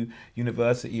been to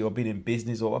university or been in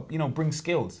business or, bring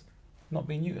skills, not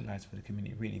being utilised for the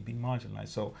community, really, being marginalised.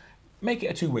 So make it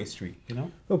a two-way street,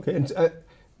 Okay, and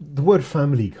the word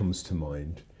family comes to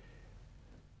mind.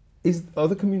 Are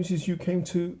the communities you came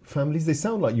to families? They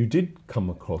sound like you did come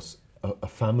across a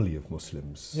family of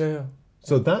Muslims. Yeah.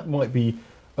 So that might be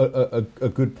a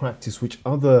good practice which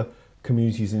other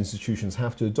communities and institutions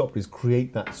have to adopt, is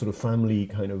create that sort of family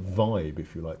kind of vibe,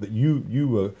 if you like, that you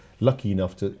were lucky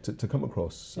enough to come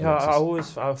across. Yeah, I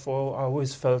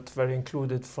always felt very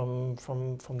included from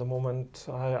the moment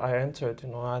I entered.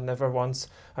 I never once.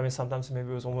 I mean, sometimes maybe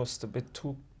it was almost a bit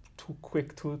too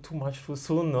quick, too much too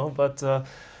soon. No, but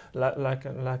like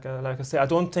I say, I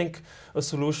don't think a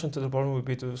solution to the problem would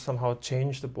be to somehow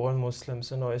change the born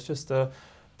Muslims. It's just the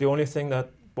only thing that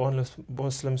born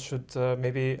Muslims should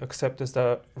maybe accept is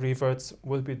that reverts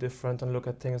will be different and look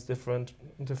at things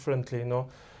differently,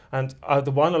 And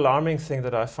the one alarming thing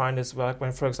that I find is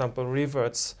when, for example,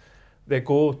 reverts, they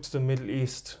go to the Middle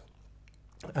East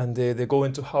and they go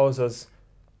into houses,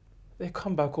 they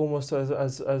come back almost as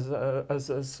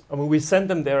I mean, we send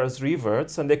them there as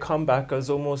reverts and they come back as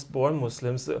almost born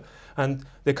Muslims, and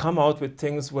they come out with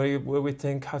things where we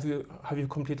think, have you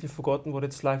completely forgotten what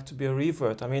it's like to be a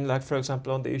revert? I mean, like, for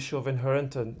example, on the issue of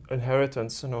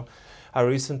inheritance, I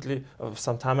recently,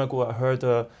 some time ago, I heard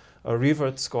a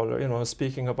revert scholar,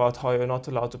 speaking about how you're not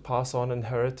allowed to pass on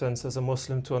inheritance as a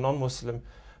Muslim to a non-Muslim.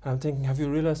 And I'm thinking, have you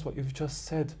realized what you've just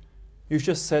said? You've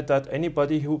just said that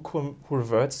anybody who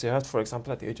reverts, for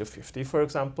example, at the age of 50, for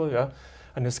example,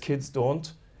 and his kids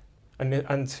don't,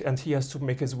 and he has to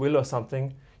make his will or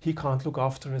something, he can't look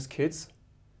after his kids.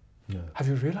 Yeah. Have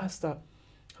you realized that?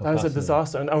 That is a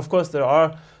disaster. And of course, there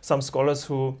are some scholars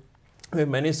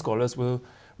many scholars will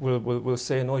will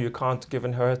say, no, you can't give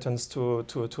inheritance to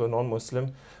a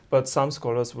non-Muslim. But some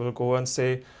scholars will go and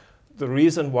say the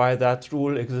reason why that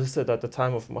rule existed at the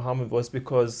time of Muhammad was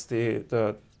because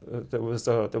there was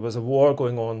a war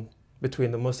going on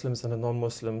between the Muslims and the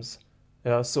non-Muslims.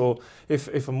 Yeah, so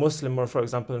if a Muslim, or for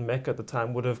example in Mecca at the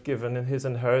time, would have given his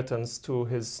inheritance to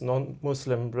his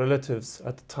non-Muslim relatives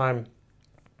at the time,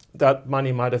 that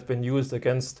money might have been used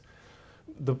against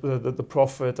the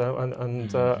Prophet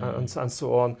and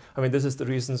so on. I mean, this is the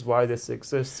reasons why this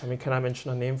exists. I mean, can I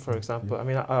mention a name, for example? I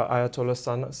mean,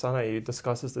 Ayatollah Sana'i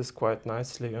discusses this quite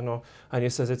nicely, you know, and he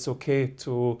says it's okay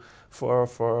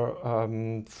for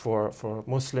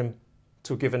Muslim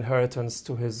to give inheritance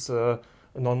to his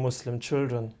non-Muslim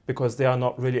children, because they are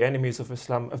not really enemies of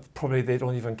Islam. Probably they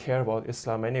don't even care about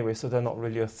Islam anyway, so they're not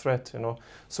really a threat, you know.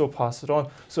 So pass it on.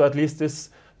 So at least this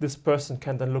person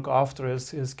can then look after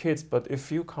his kids. But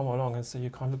if you come along and say you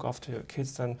can't look after your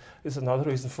kids, then it's another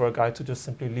reason for a guy to just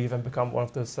simply leave and become one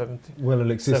of the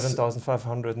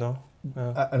 7,500 now.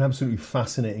 Yeah. An absolutely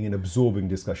fascinating and absorbing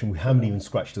discussion. We haven't even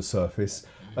scratched the surface.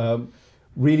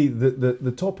 Really,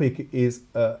 the topic is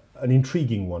an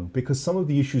intriguing one, because some of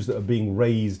the issues that are being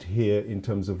raised here in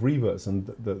terms of reverts and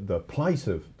the plight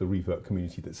of the revert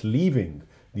community that's leaving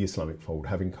the Islamic fold,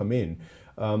 having come in,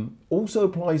 also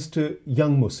applies to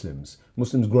young Muslims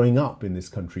growing up in this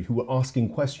country who are asking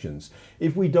questions.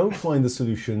 If we don't find the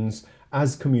solutions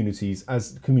as communities,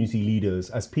 as community leaders,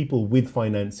 as people with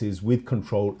finances, with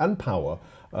control and power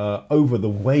over the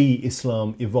way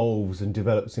Islam evolves and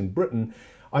develops in Britain,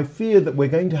 I fear that we're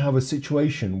going to have a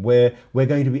situation where we're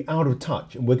going to be out of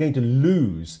touch and we're going to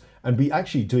lose and be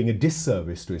actually doing a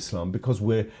disservice to Islam because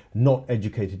we're not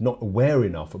educated, not aware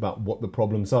enough about what the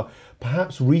problems are.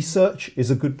 Perhaps research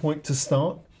is a good point to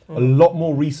start. A lot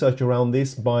more research around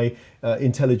this by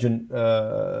intelligent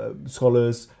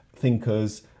scholars,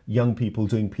 thinkers, young people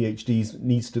doing PhDs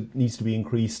needs to be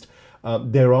increased.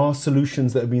 There are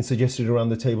solutions that have been suggested around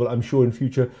the table. I'm sure in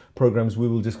future programs we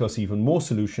will discuss even more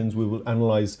solutions. We will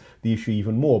analyse the issue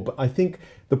even more. But I think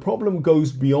the problem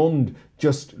goes beyond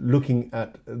just looking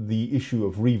at the issue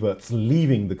of reverts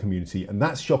leaving the community, and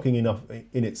that's shocking enough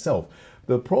in itself.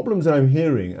 The problems that I'm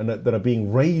hearing and that are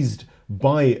being raised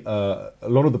by a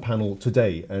lot of the panel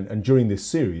today and during this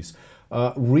series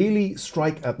really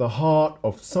strike at the heart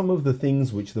of some of the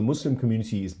things which the Muslim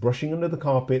community is brushing under the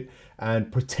carpet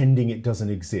and pretending it doesn't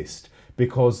exist,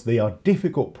 because they are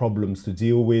difficult problems to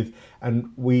deal with,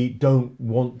 and we don't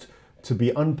want to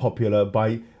be unpopular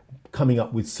by coming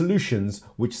up with solutions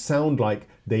which sound like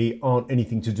they aren't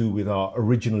anything to do with our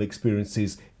original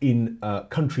experiences in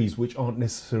countries which aren't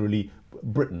necessarily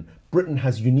Britain. Britain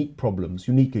has unique problems,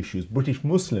 unique issues. British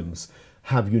Muslims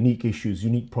have unique issues,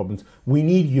 unique problems. We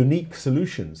need unique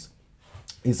solutions.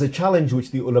 It's a challenge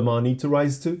which the ulama need to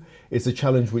rise to. It's a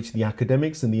challenge which the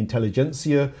academics and the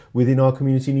intelligentsia within our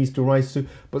community needs to rise to.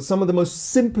 But some of the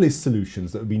most simplest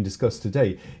solutions that have been discussed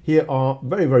today here are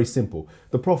very, very simple.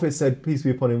 The Prophet said, peace be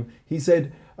upon him, he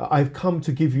said, I've come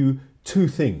to give you two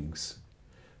things: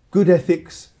 good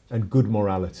ethics and good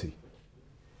morality.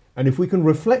 And if we can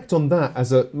reflect on that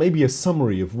as maybe a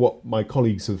summary of what my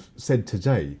colleagues have said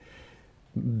today,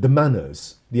 the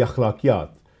manners, the akhlaqiyat,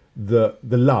 the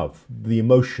love, the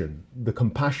emotion, the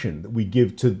compassion that we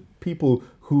give to people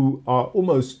who are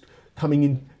almost coming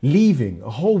in, leaving a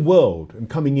whole world and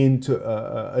coming into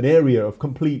an area of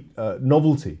complete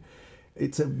novelty.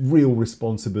 It's a real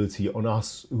responsibility on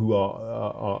us who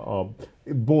are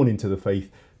born into the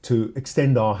faith to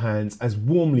extend our hands as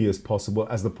warmly as possible,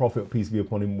 as the Prophet, peace be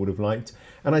upon him, would have liked.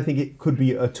 And I think it could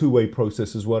be a two-way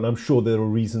process as well. And I'm sure there are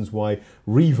reasons why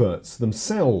reverts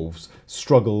themselves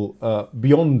struggle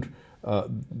beyond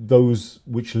those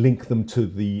which link them to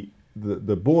the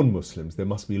born Muslims. There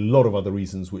must be a lot of other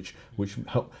reasons which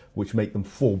make them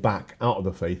fall back out of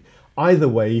the faith. Either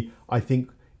way, I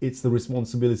think it's the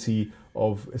responsibility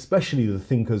of especially the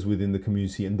thinkers within the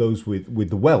community and those with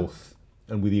the wealth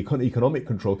and with the economic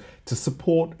control to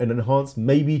support and enhance.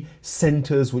 Maybe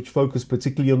centres which focus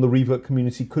particularly on the revert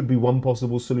community could be one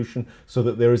possible solution, so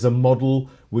that there is a model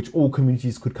which all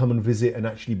communities could come and visit and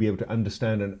actually be able to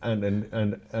understand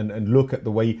and look at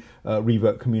the way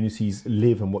revert communities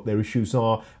live and what their issues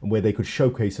are, and where they could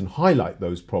showcase and highlight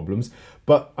those problems.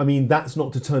 But I mean, that's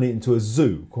not to turn it into a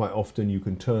zoo. Quite often you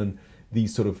can turn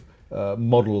these sort of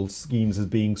model schemes as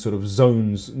being sort of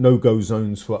zones, no-go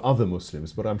zones for other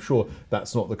Muslims, but I'm sure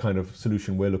that's not the kind of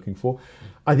solution we're looking for.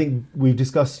 I think we've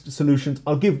discussed solutions.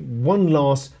 I'll give one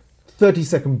last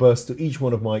 30-second burst to each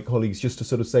one of my colleagues just to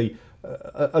sort of say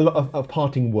a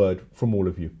parting word from all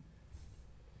of you.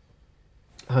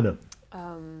 Hannah.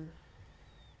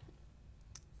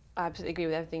 I absolutely agree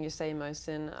with everything you say,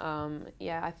 Mohsin.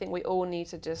 Yeah, I think we all need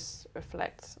to just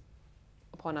reflect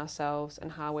upon ourselves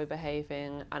and how we're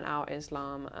behaving and our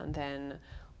Islam, and then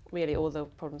really all the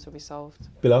problems will be solved.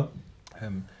 Bilal?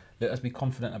 Let us be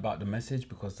confident about the message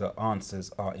because the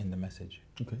answers are in the message.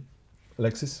 Okay.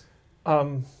 Alexis?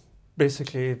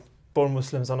 Basically, born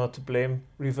Muslims are not to blame.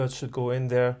 Reverts should go in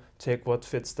there, take what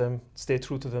fits them, stay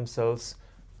true to themselves,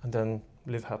 and then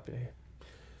live happily.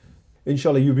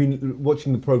 Inshallah, you've been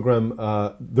watching the program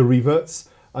The Reverts.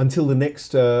 Until the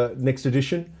next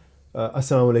edition,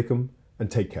 Assalamu alaikum and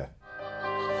take care.